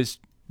would have just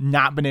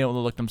not been able to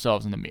look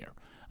themselves in the mirror.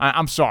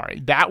 I'm sorry.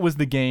 That was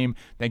the game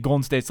that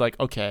Golden State's like,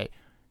 okay,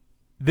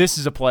 this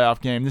is a playoff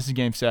game. This is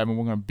Game 7.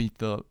 We're going to beat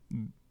the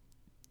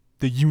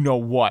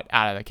you-know-what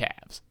out of the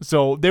Cavs.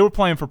 So they were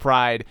playing for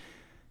pride.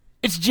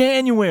 It's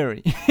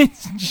January.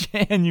 It's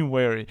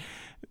January.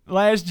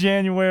 Last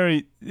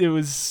January, it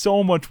was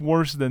so much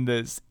worse than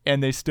this,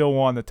 and they still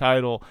won the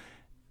title.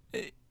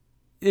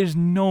 There's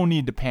no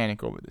need to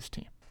panic over this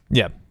team.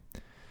 Yeah.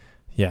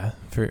 Yeah,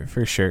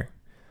 for sure.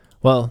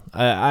 Well,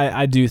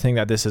 I do think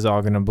that this is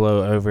all going to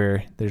blow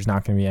over. There's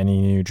not going to be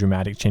any new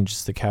dramatic changes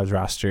to the Cavs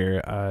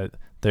roster.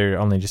 They're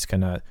only just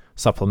going to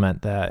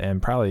supplement that,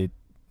 and probably,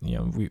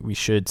 we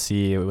should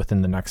see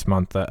within the next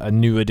month a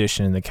new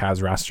addition in the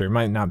Cavs roster. It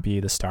might not be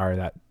the star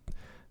that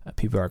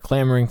people are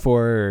clamoring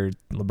for or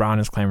LeBron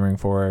is clamoring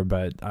for,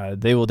 but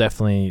they will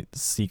definitely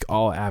seek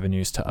all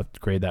avenues to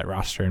upgrade that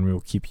roster, and we will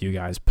keep you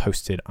guys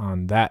posted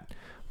on that.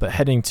 But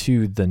heading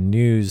to the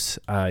news,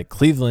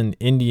 Cleveland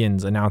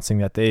Indians announcing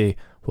that they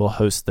will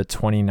host the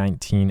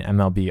 2019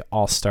 MLB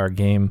All-Star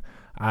Game.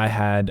 I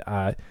had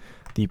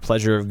the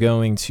pleasure of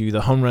going to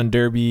the Home Run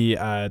Derby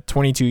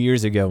 22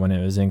 years ago when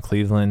it was in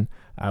Cleveland.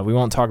 We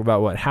won't talk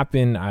about what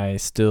happened. I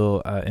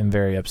still am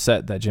very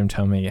upset that Jim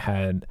Thome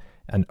had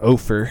an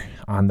offer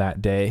on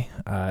that day.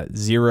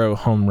 0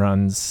 home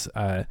runs.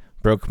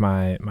 Broke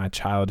my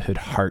childhood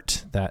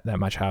heart that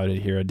my childhood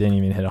hero didn't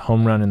even hit a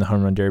home run in the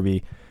Home Run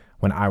Derby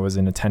when I was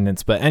in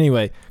attendance. But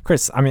anyway,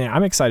 Chris, I'm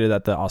excited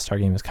that the All-Star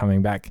Game is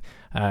coming back.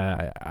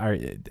 Are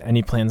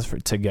any plans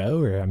to go?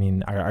 Or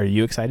are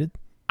you excited?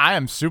 I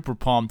am super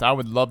pumped. I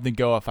would love to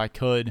go if I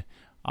could.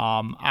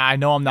 I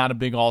know I'm not a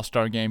big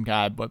All-Star Game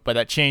guy, but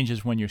that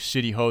changes when your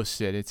city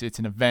hosts it. It's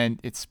an event.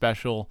 It's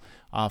special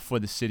for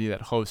the city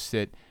that hosts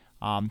it.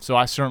 So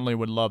I certainly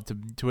would love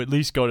to at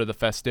least go to the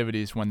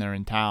festivities when they're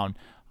in town.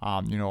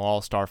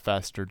 All-Star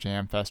Fest or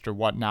Jam Fest or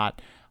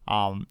whatnot.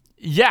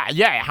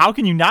 Yeah. How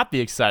can you not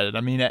be excited?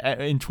 I mean,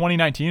 in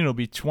 2019, it'll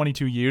be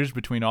 22 years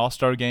between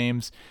All-Star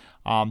games.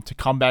 To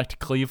come back to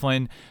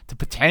Cleveland, to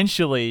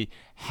potentially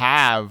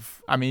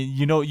have,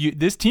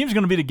 this team's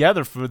going to be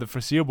together for the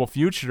foreseeable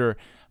future.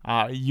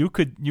 You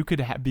could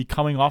be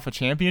coming off a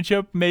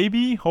championship,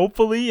 maybe,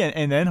 hopefully,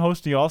 and then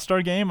host the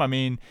All-Star game. I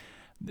mean,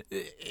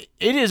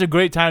 it is a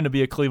great time to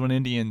be a Cleveland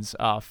Indians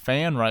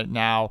fan right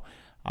now.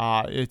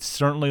 It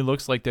certainly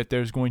looks like that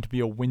there's going to be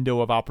a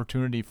window of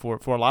opportunity for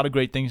a lot of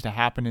great things to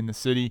happen in the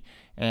city,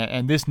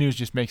 and this news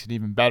just makes it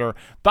even better.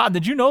 Bob,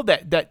 did you know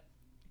that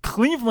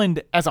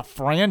Cleveland as a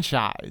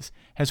franchise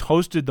has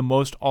hosted the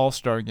most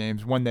All-Star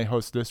games when they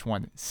host this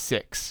one?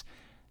 6.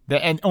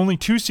 And only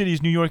 2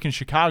 cities, New York and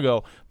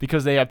Chicago,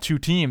 because they have 2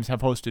 teams,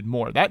 have hosted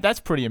more. That's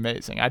pretty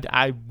amazing.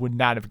 I would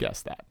not have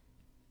guessed that.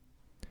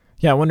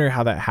 Yeah, I wonder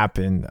how that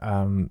happened,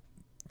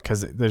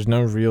 because there's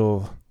no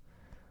real...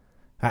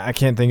 I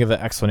can't think of an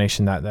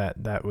explanation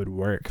that would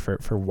work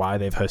for why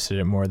they've hosted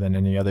it more than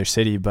any other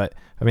city. But,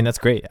 that's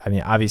great.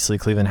 Obviously,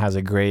 Cleveland has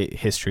a great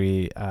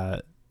history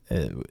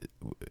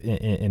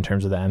in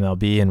terms of the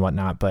MLB and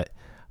whatnot. But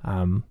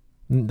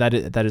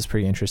that is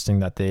pretty interesting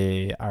that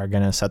they are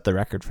going to set the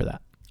record for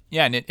that.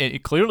 Yeah, and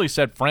it clearly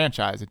said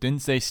franchise. It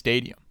didn't say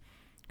stadium.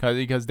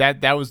 Because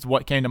that was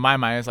what came to my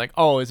mind. It's like,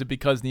 oh, is it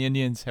because the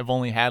Indians have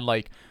only had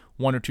like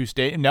 1 or 2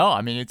 stadiums? No,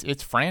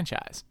 it's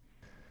franchise.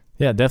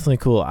 Yeah, definitely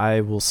cool.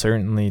 I will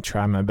certainly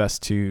try my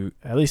best to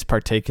at least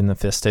partake in the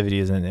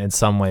festivities in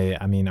some way.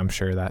 I'm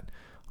sure that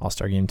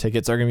All-Star Game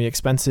tickets are going to be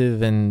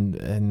expensive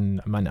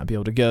and I might not be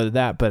able to go to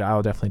that, but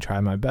I'll definitely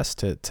try my best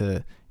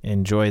to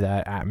enjoy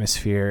that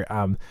atmosphere.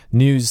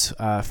 News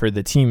for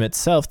the team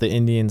itself, the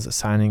Indians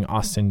signing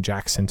Austin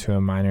Jackson to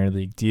a minor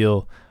league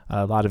deal.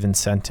 A lot of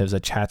incentives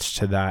attached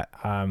to that.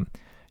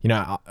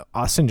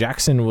 Austin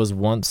Jackson was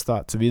once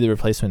thought to be the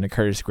replacement to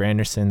Curtis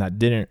Granderson. That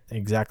didn't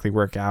exactly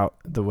work out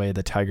the way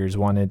the Tigers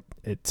wanted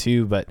it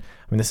to, but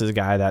this is a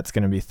guy that's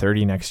going to be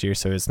 30 next year,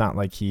 so it's not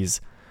like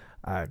he's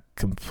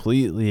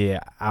completely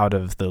out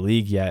of the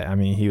league yet.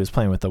 He was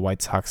playing with the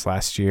White Sox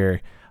last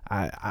year.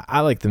 I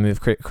like the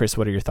move. Chris,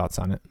 what are your thoughts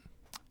on it?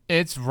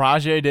 It's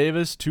Rajay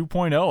Davis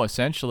 2.0,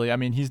 essentially. I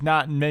mean, he's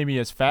not maybe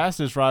as fast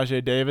as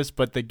Rajay Davis,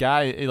 but the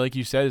guy, like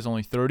you said, is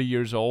only 30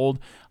 years old.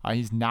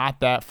 He's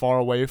not that far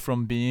away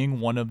from being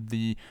one of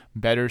the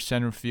better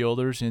center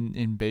fielders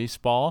in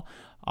baseball.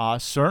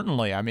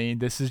 Certainly. I mean,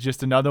 this is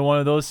just another one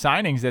of those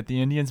signings that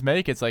the Indians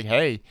make. It's like,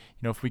 hey,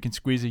 if we can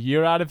squeeze a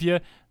year out of you,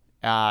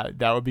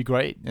 that would be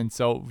great. And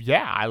so,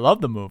 yeah, I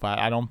love the move.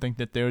 I don't think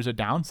that there's a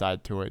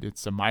downside to it.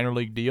 It's a minor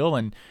league deal,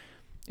 and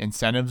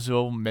incentives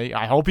will make.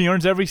 I hope he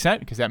earns every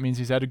cent because that means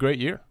he's had a great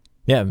year.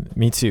 Yeah,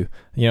 me too.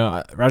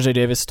 Rajay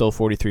Davis stole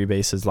 43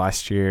 bases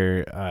last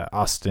year.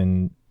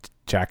 Austin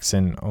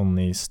Jackson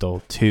only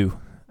stole 2.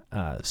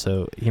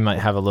 So he might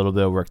have a little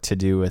bit of work to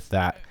do with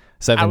that.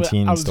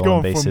 17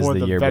 stolen bases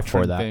the year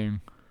before that.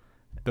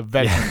 The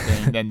veteran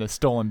thing and the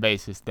stolen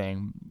bases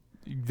thing.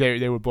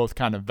 They were both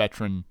kind of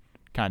veteran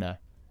kind of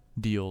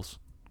deals.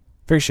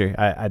 For sure.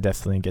 I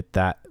definitely get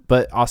that.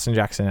 But Austin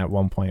Jackson at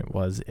one point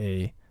was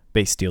a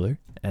base stealer,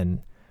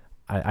 and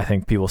I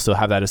think people still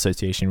have that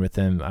association with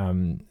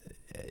him.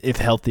 If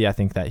healthy, I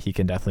think that he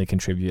can definitely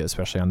contribute,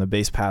 especially on the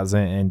base paths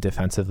and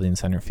defensively in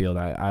center field.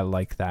 I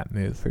like that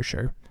move for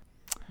sure.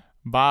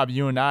 Bob,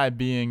 you and I,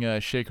 being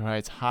Shaker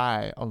Heights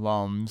High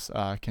alums,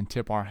 can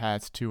tip our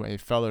hats to a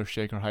fellow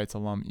Shaker Heights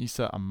alum,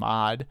 Isa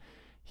Ahmad.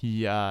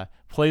 He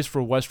plays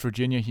for West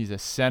Virginia. He's a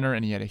center,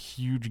 and he had a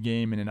huge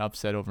game in an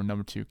upset over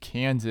number 2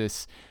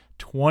 Kansas.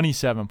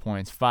 27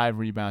 points, 5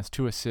 rebounds,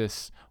 2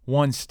 assists,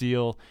 1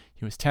 steal.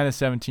 He was 10 of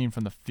 17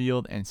 from the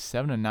field and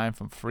 7 of 9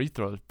 from free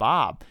throws.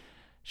 Bob,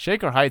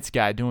 Shaker Heights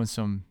guy doing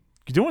some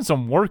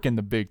work in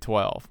the Big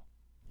 12.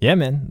 Yeah,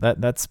 man,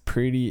 that's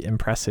pretty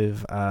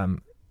impressive.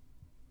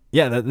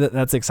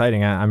 That's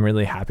exciting. I'm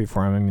really happy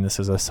for him. I mean, this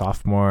is a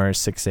sophomore,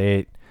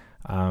 6'8",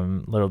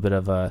 little bit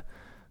of a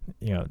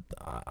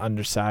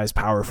undersized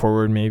power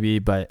forward maybe,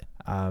 but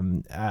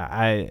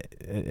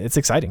it's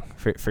exciting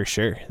for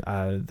sure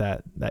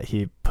that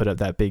he put up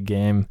that big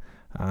game.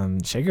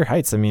 Shaker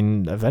Heights, I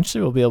mean,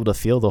 eventually we'll be able to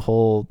feel the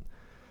whole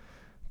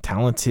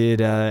talented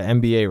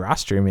NBA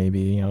roster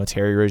maybe.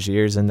 Terry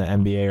Rozier's in the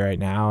NBA right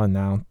now, and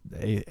now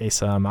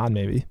Asa Ahmad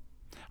maybe.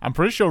 I'm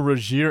pretty sure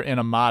Rozier and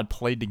Ahmad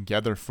played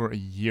together for a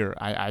year.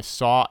 I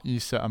saw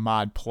Isa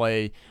Ahmad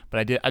play, but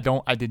I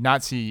did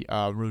not see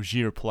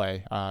Rozier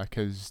play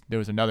because there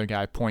was another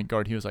guy, point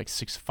guard. He was like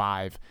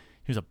 6'5".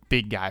 He was a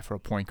big guy for a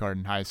point guard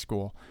in high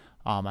school.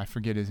 I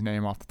forget his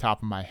name off the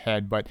top of my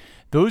head, but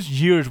those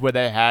years where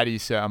they had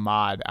Isa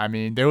Ahmad, I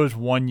mean, there was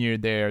one year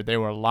there they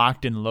were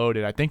locked and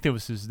loaded. I think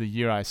this was the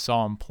year I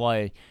saw him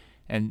play,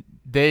 and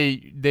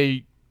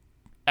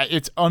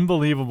it's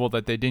unbelievable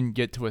that they didn't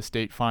get to a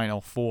state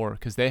Final Four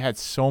because they had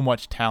so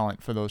much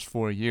talent for those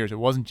 4 years. It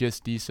wasn't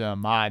just Isa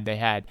Ahmad. They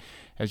had,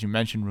 as you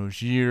mentioned,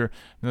 Rozier,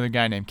 another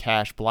guy named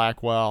Cash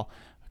Blackwell,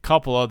 a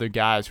couple other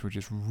guys who were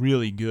just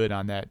really good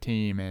on that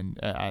team.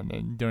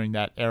 And during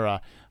that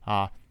era,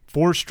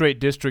 4 straight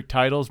district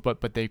titles,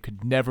 but they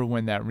could never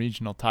win that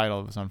regional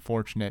title. It was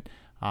unfortunate,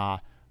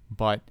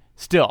 but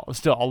still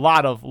a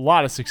lot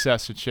of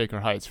success at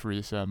Shaker Heights for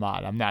Isa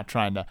Ahmad. I'm not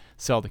trying to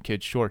sell the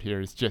kid short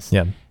here. It's just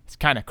It's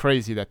kind of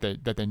crazy that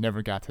they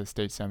never got to the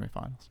state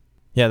semifinals.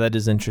 Yeah, that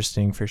is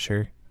interesting for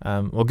sure.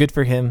 Well, good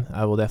for him.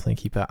 I will definitely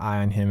keep an eye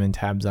on him and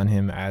tabs on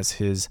him as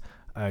his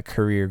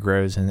career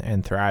grows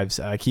and thrives.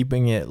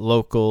 Keeping it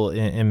local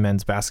in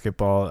men's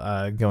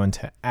basketball, going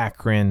to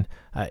Akron,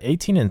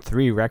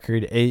 18-3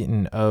 record,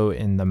 8-0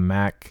 in the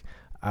MAC.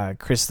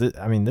 Chris,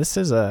 this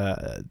is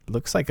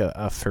looks like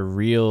a for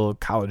real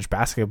college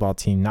basketball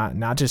team,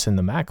 not just in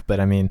the MAC, but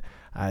I mean,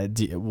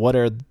 what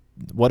is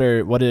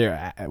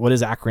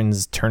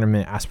Akron's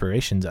tournament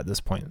aspirations at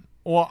this point?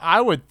 Well, I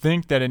would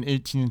think that an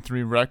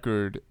 18-3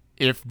 record,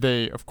 if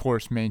they, of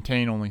course,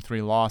 maintain only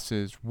 3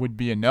 losses, would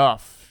be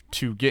enough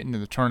to get into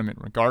the tournament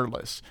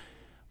regardless.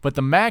 But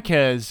the MAC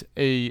has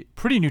a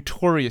pretty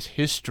notorious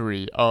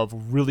history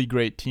of really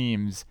great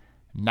teams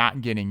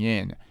not getting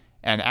in,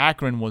 and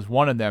Akron was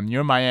one of them.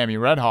 Your Miami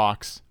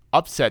Redhawks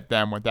upset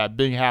them with that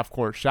big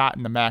half-court shot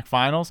in the MAC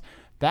finals.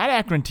 That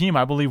Akron team,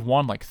 I believe,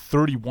 won like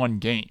 31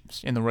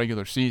 games in the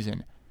regular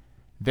season.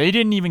 They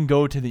didn't even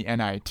go to the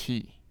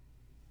NIT.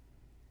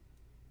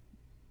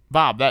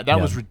 Bob, that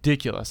was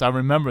ridiculous. I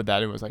remember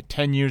that. It was like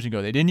 10 years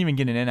ago. They didn't even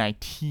get an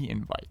NIT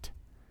invite,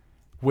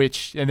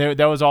 and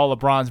that was all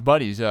LeBron's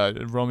buddies,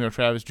 Romeo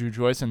Travis, Drew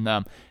Joyce, and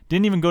them.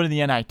 Didn't even go to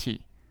the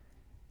NIT,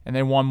 and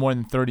they won more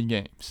than 30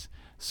 games.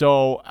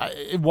 So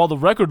while the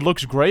record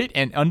looks great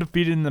and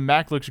undefeated in the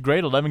MAC looks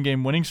great,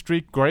 11-game winning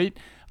streak, great,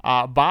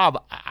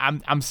 Bob,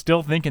 I'm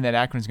still thinking that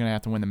Akron's going to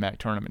have to win the MAC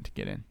tournament to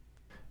get in.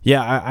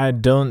 Yeah, I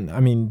don't. I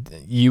mean,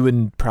 you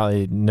would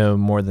probably know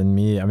more than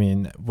me. I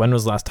mean, when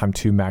was the last time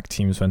 2 MAC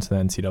teams went to the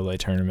NCAA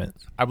tournament?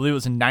 I believe it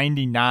was in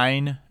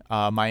 '99,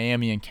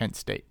 Miami and Kent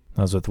State.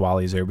 That was with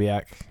Wally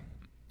Zerbiak?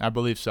 I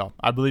believe so.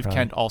 I believe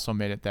Kent also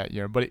made it that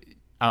year, but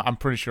I'm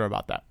pretty sure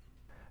about that.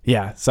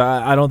 Yeah, so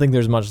I don't think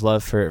there's much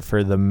love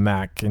for the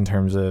MAC in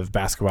terms of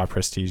basketball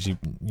prestige.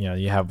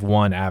 You have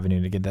one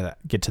avenue to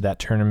get to that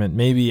tournament.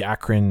 Maybe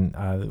Akron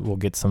will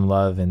get some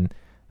love and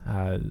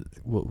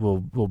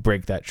we'll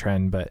break that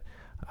trend, but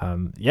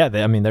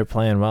they're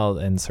playing well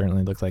and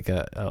certainly look like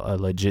a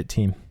legit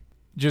team.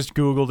 Just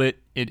Googled it.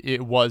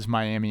 It was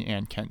Miami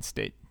and Kent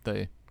State,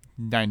 the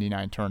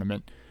 99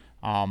 tournament.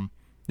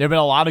 There have been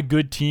a lot of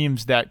good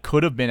teams that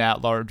could have been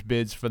at-large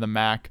bids for the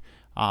MAC.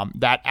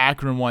 That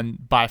Akron one,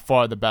 by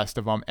far the best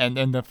of them.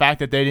 And the fact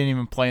that they didn't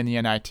even play in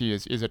the NIT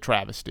is a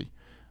travesty.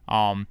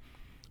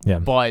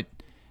 But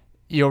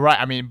you're right.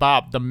 I mean,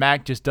 Bob, the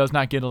MAC just does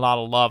not get a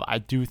lot of love. I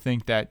do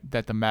think that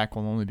the MAC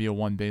will only be a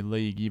one-bid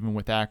league, even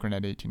with Akron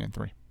at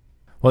 18-3.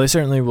 Well, they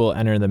certainly will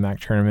enter the MAC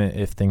tournament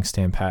if things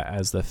stand pat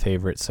as the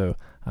favorite. So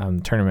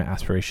tournament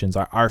aspirations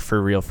are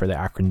for real for the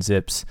Akron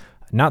Zips.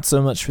 Not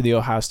so much for the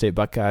Ohio State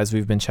Buckeyes.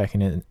 We've been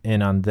checking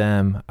in on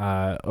them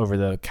over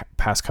the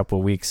past couple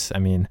of weeks. I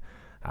mean,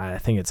 I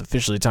think it's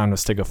officially time to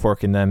stick a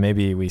fork in them.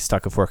 Maybe we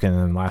stuck a fork in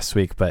them last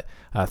week, but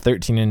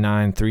 13-9,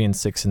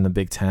 3-6 in the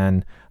Big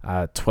Ten,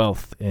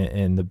 12th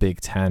in the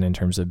Big Ten in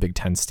terms of Big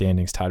Ten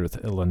standings, tied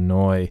with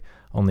Illinois.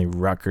 Only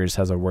Rutgers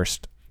has a worse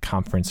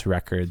conference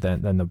record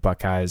than the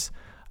Buckeyes.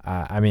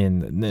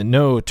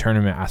 No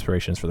tournament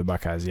aspirations for the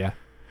Buckeyes, yeah?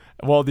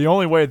 Well, the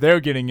only way they're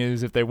getting it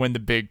is if they win the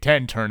Big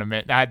Ten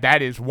tournament.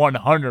 That is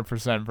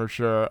 100% for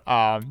sure.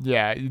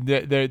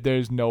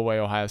 There's no way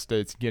Ohio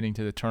State's getting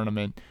to the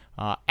tournament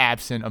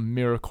absent a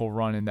miracle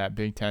run in that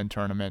Big Ten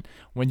tournament.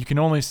 When you can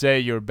only say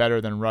you're better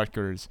than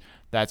Rutgers,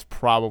 that's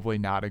probably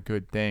not a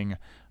good thing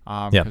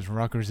because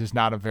Rutgers is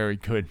not a very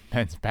good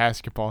men's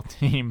basketball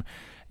team.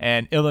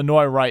 And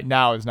Illinois right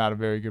now is not a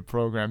very good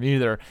program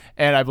either.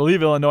 And I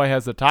believe Illinois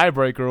has the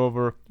tiebreaker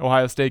over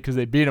Ohio State because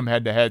they beat them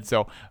head-to-head.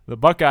 So the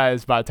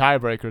Buckeyes, by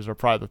tiebreakers, are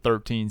probably the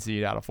 13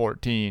 seed out of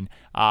 14.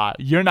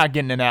 You're not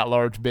getting an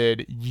at-large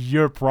bid.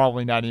 You're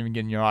probably not even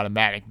getting your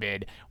automatic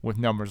bid with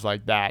numbers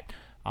like that.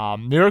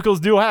 Miracles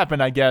do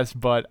happen, I guess,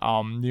 but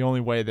the only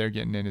way they're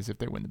getting in is if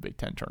they win the Big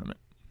Ten tournament.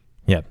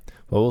 Yeah.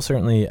 Well, we'll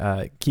certainly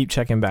keep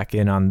checking back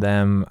in on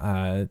them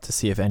to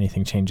see if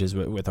anything changes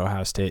with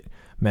Ohio State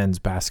men's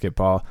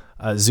basketball.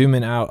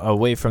 Zooming out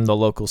away from the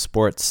local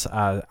sports,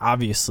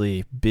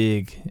 obviously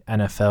big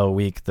NFL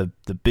week, the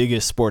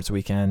biggest sports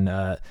weekend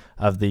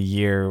of the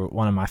year.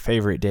 One of my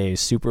favorite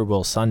days, Super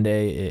Bowl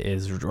Sunday,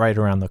 is right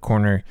around the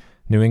corner.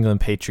 New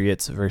England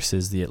Patriots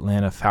versus the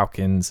Atlanta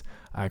Falcons.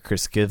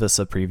 Chris, give us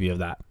a preview of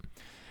that.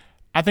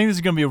 I think this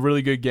is going to be a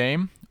really good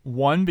game.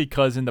 One,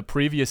 because in the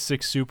previous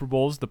 6 Super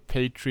Bowls the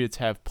Patriots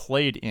have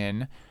played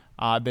in,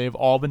 they've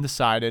all been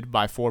decided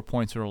by 4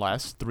 points or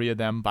less, 3 of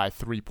them by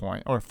 3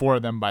 points, or 4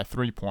 of them by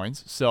 3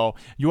 points. So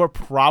you are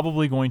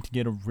probably going to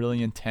get a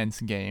really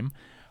intense game.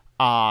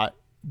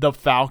 The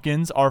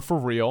Falcons are for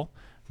real.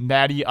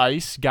 Matty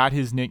Ice got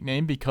his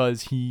nickname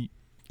because he,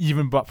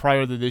 even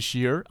prior to this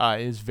year,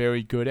 is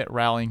very good at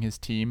rallying his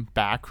team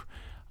back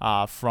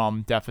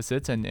from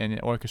deficits and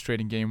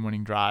orchestrating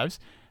game-winning drives.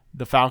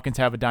 The Falcons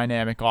have a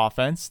dynamic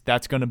offense.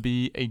 That's going to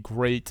be a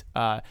great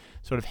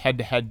sort of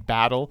head-to-head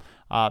battle.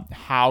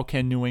 How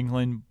can New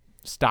England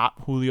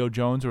stop Julio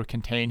Jones or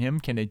contain him?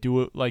 Can they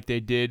do it like they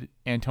did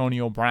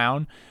Antonio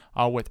Brown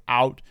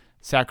without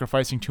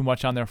sacrificing too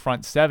much on their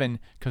front 7?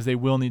 Because they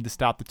will need to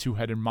stop the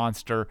two-headed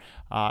monster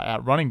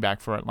at running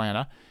back for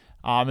Atlanta.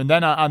 And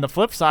then on the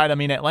flip side, I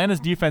mean, Atlanta's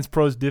defense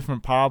poses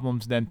different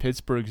problems than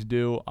Pittsburgh's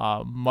do.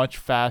 Much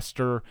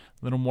faster, a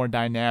little more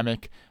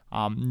dynamic.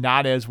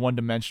 Not as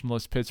one-dimensional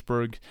as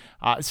Pittsburgh.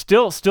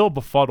 Still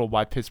befuddled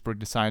why Pittsburgh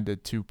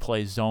decided to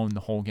play zone the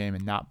whole game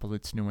and not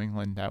blitz New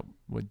England. That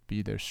would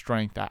be their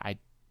strength. I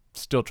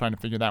still trying to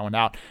figure that one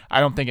out. I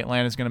don't think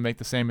Atlanta's going to make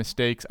the same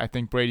mistakes. I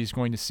think Brady's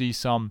going to see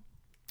some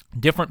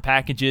different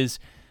packages,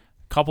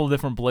 a couple of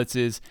different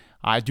blitzes.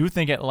 I do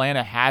think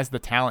Atlanta has the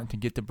talent to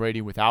get to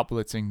Brady without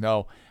blitzing,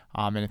 though.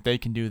 And if they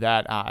can do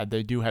that,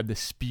 they do have the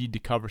speed to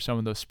cover some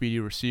of those speedy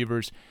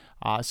receivers.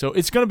 So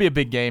it's going to be a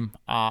big game.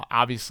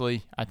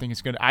 Obviously, I think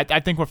it's going to. I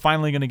think we're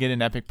finally going to get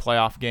an epic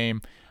playoff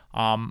game.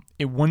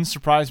 It wouldn't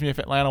surprise me if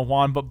Atlanta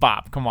won, but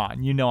Bob, come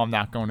on, you know I'm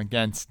not going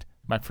against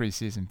my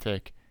preseason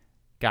pick.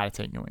 Got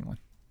to take New England.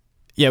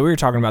 Yeah, we were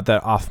talking about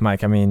that off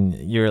mic. I mean,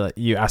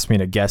 you asked me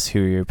to guess who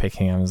you're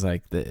picking. I was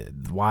like,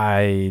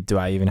 why do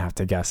I even have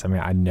to guess? I mean,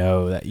 I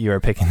know that you are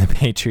picking the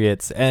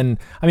Patriots, and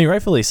I mean,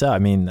 rightfully so. I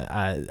mean,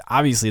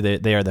 obviously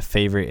they are the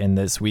favorite in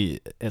this.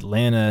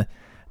 Atlanta,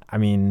 I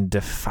mean,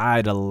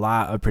 defied a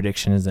lot of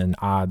predictions and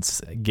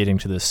odds getting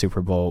to the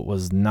Super Bowl.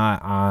 Was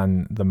not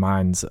on the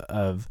minds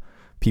of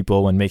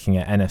people when making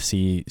an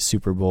NFC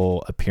Super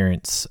Bowl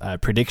appearance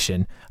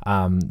prediction.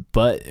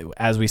 But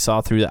as we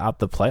saw throughout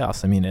the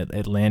playoffs, I mean,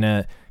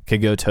 Atlanta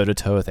could go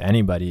toe-to-toe with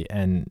anybody,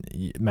 and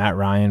Matt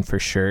Ryan for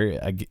sure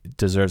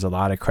deserves a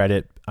lot of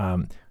credit.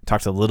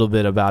 Talked a little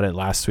bit about it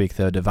last week,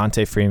 though.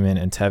 Devontae Freeman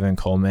and Tevin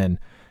Coleman,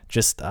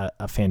 just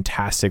a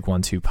fantastic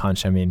 1-2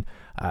 punch. I mean,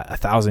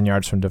 1,000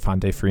 yards from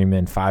Devontae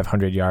Freeman,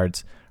 500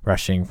 yards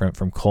rushing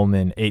from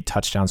Coleman, 8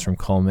 touchdowns from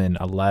Coleman,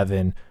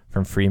 11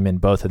 from Freeman.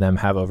 Both of them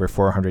have over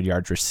 400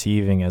 yards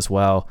receiving as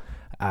well.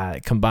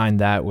 Combine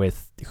that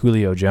with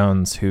Julio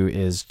Jones, who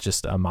is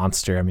just a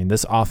monster. I mean,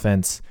 this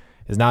offense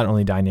is not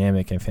only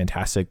dynamic and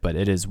fantastic, but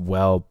it is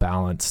well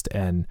balanced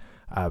and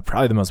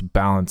probably the most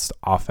balanced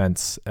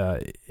offense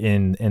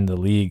in the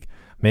league.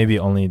 maybe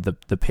only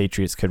the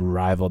Patriots could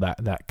rival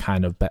that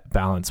kind of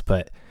balance.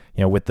 But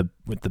with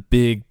the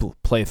big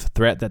play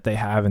threat that they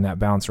have in that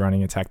balanced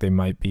running attack, they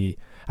might be.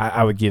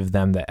 I would give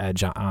them the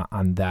edge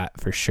on that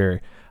for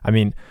sure. I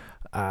mean,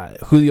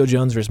 Julio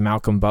Jones versus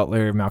Malcolm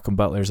Butler. Malcolm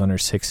Butler's under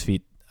 6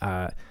 feet.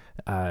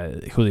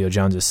 Julio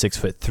Jones is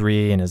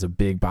 6'3" and is a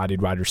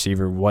big-bodied wide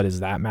receiver. What is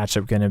that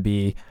matchup going to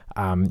be?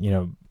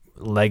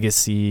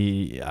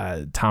 Legacy.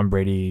 Tom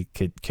Brady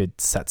could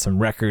set some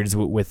records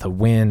with a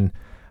win.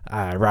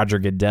 Roger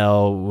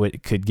Goodell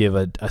could give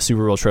a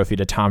Super Bowl trophy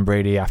to Tom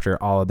Brady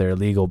after all of their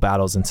legal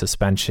battles and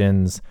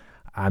suspensions.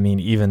 I mean,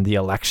 even the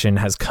election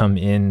has come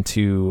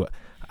into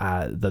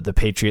the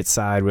Patriots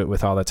side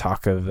with all the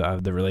talk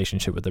of the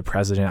relationship with the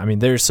president. I mean,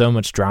 there's so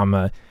much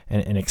drama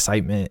and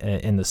excitement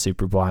in the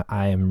Super Bowl.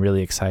 I am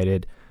really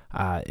excited.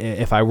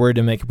 If I were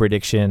to make a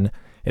prediction,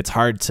 it's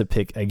hard to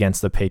pick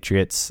against the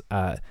Patriots.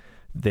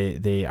 They've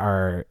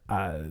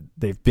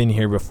been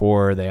here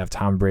before. They have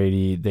Tom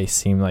Brady. They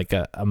seem like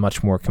a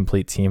much more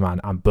complete team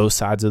on both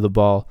sides of the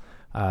ball.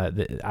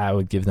 I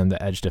would give them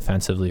the edge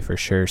defensively for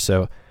sure.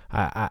 So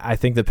I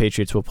think the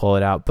Patriots will pull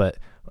it out. But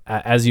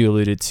as you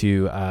alluded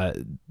to,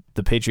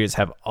 the Patriots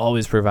have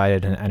always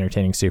provided an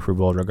entertaining Super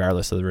Bowl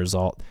regardless of the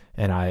result,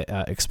 and I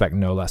expect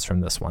no less from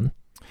this one.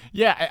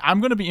 Yeah,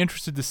 I'm going to be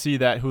interested to see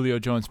that Julio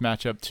Jones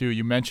matchup too.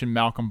 You mentioned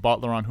Malcolm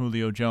Butler on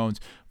Julio Jones.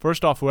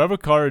 First off, whoever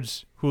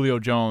guards Julio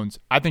Jones,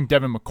 I think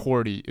Devin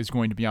McCourty is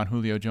going to be on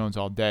Julio Jones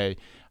all day.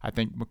 I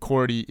think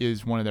McCourty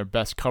is one of their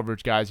best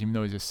coverage guys, even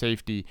though he's a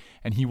safety,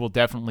 and he will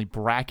definitely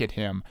bracket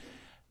him.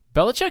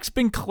 Belichick's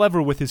been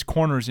clever with his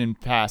corners in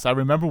pass. I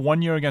remember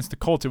one year against the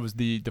Colts, it was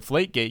the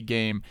Deflategate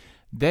game.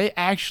 They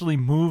actually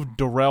moved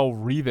Darrelle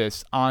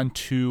Revis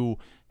onto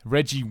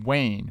Reggie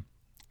Wayne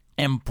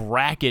and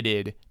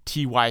bracketed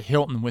T.Y.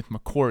 Hilton with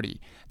McCourty.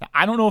 Now,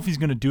 I don't know if he's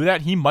going to do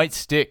that. He might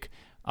stick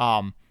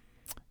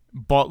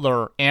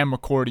Butler and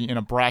McCourty in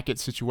a bracket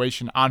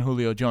situation on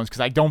Julio Jones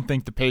because I don't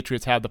think the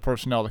Patriots have the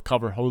personnel to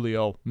cover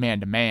Julio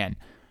man-to-man.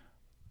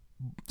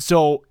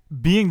 So,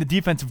 being the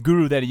defensive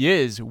guru that he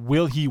is,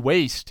 will he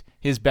waste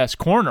his best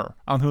corner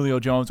on Julio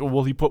Jones, or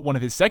will he put one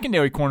of his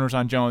secondary corners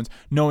on Jones,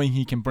 knowing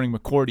he can bring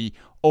McCourty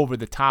over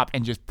the top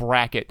and just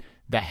bracket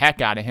the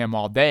heck out of him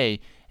all day,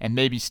 and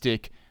maybe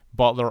stick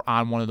Butler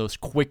on one of those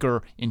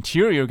quicker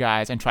interior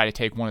guys and try to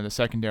take one of the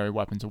secondary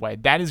weapons away?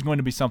 That is going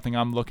to be something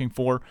I'm looking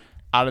for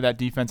out of that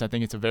defense. I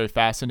think it's a very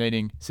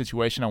fascinating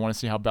situation. I want to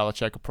see how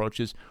Belichick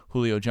approaches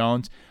Julio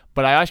Jones.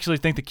 But I actually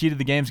think the key to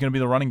the game is going to be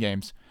the running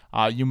games.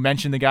 You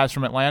mentioned the guys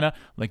from Atlanta,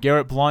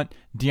 LeGarrette Blount,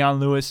 Dion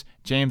Lewis,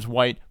 James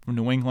White from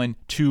New England,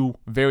 two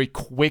very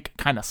quick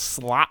kind of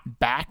slot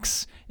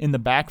backs in the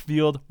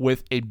backfield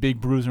with a big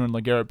bruiser in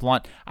LeGarrette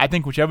Blount. I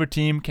think whichever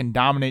team can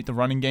dominate the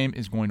running game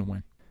is going to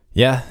win.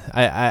 Yeah,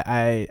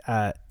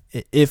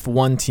 if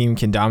one team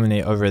can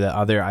dominate over the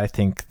other, I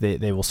think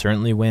they will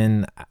certainly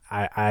win.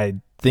 I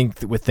think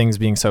that with things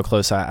being so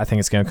close, I think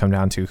it's going to come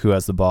down to who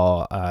has the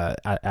ball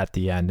at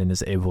the end and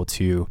is able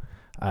to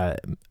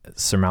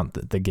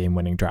surmount the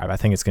game-winning drive. I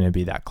think it's going to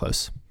be that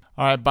close.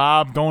 All right,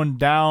 Bob, going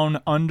down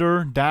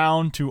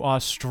to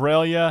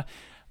Australia.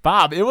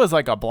 Bob, it was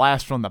like a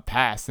blast from the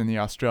past in the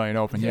Australian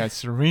Open. Yeah,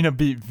 Serena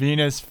beat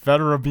Venus,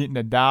 Federer beat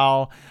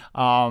Nadal.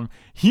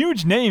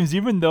 Huge names,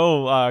 even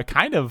though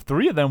kind of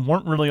three of them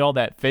weren't really all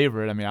that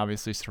favorite. I mean,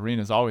 obviously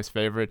Serena's always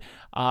favorite.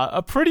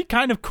 A pretty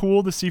kind of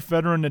cool to see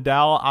Federer and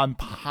Nadal on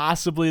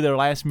possibly their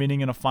last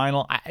meeting in a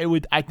final.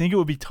 I think it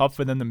would be tough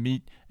for them to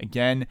meet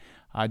again,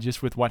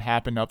 just with what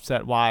happened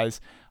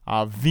upset-wise.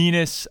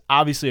 Venus,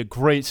 obviously a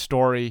great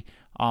story,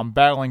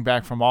 battling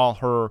back from all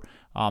her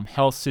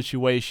health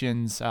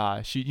situations.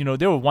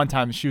 There were one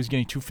time she was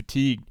getting too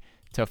fatigued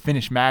to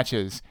finish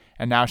matches,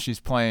 and now she's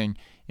playing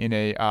in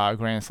a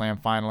Grand Slam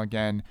final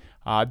again.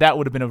 That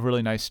would have been a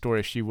really nice story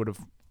if she would have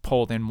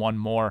pulled in one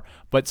more.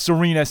 But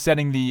Serena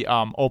setting the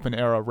Open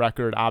era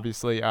record,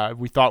 obviously.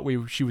 We thought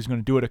she was going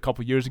to do it a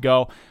couple years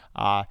ago.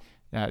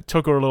 It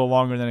took her a little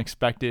longer than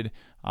expected.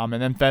 And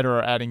then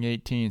Federer adding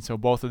 18. So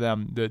both of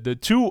them, the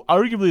two,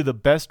 arguably the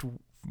best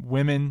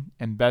women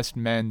and best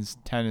men's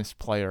tennis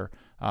player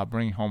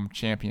bringing home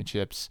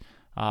championships.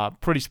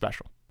 Pretty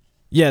special.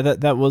 Yeah,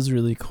 that was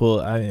really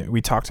cool.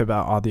 We talked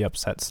about all the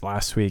upsets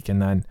last week,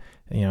 and then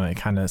it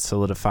kind of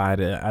solidified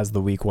as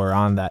the week wore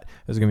on that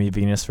it was going to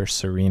be Venus versus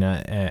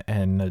Serena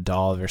and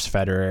Nadal versus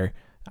Federer.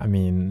 I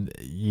mean,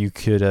 you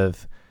could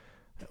have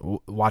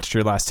watched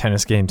your last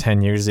tennis game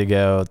 10 years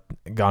ago,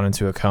 gone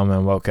into a coma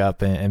and woke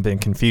up and been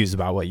confused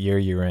about what year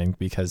you were in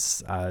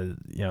because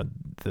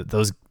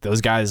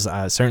those guys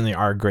certainly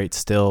are great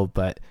still,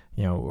 but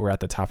we're at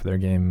the top of their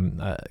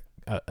game.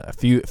 A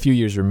few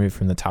years removed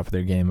from the top of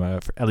their game,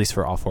 at least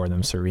for all four of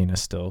them.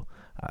 Serena's still,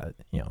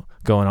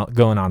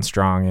 going on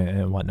strong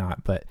and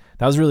whatnot. But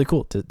that was really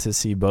cool to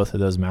see both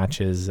of those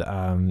matches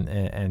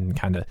and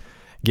kind of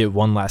get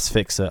one last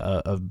fix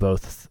of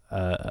both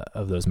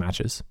of those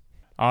matches.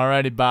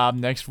 Alrighty, Bob.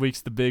 Next week's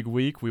the big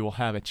week. We will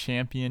have a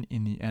champion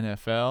in the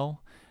NFL,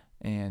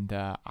 and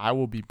I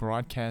will be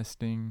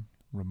broadcasting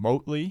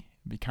remotely.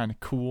 It'll be kind of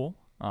cool.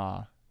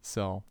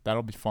 So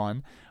that'll be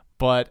fun.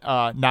 but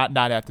not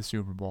at the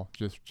Super Bowl,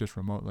 just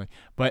remotely.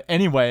 But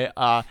anyway,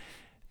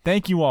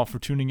 thank you all for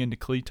tuning into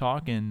Clee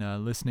Talk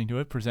and listening to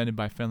it, presented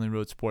by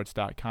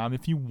FenleyRoadSports.com.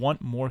 If you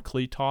want more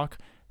Clee Talk,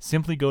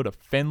 simply go to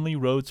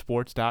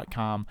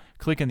FenleyRoadSports.com,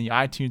 click on the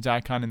iTunes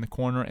icon in the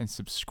corner, and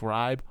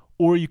subscribe.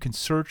 Or you can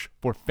search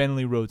for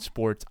Fenley Road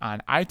Sports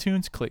on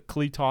iTunes, click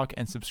Clee Talk,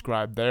 and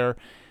subscribe there.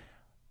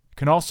 You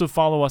can also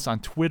follow us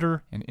on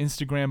Twitter and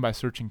Instagram by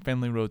searching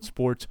Fenley Road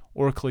Sports,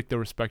 or click the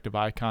respective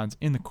icons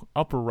in the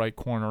upper right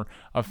corner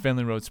of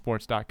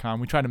FenleyRoadSports.com.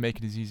 We try to make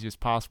it as easy as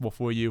possible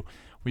for you.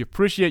 We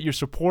appreciate your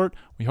support.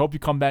 We hope you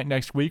come back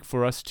next week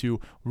for us to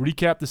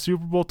recap the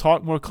Super Bowl,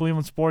 talk more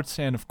Cleveland sports,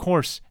 and of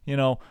course,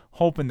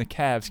 hoping the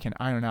Cavs can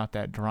iron out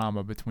that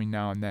drama between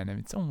now and then. I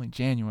mean, it's only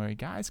January,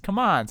 guys. Come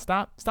on,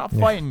 stop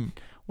fighting.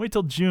 Wait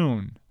till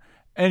June.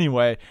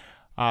 Anyway,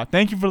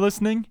 thank you for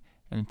listening,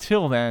 and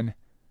until then,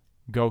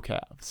 go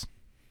Cavs.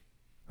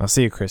 I'll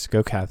see you, Chris.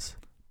 Go Cavs.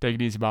 Take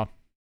it easy, Bob.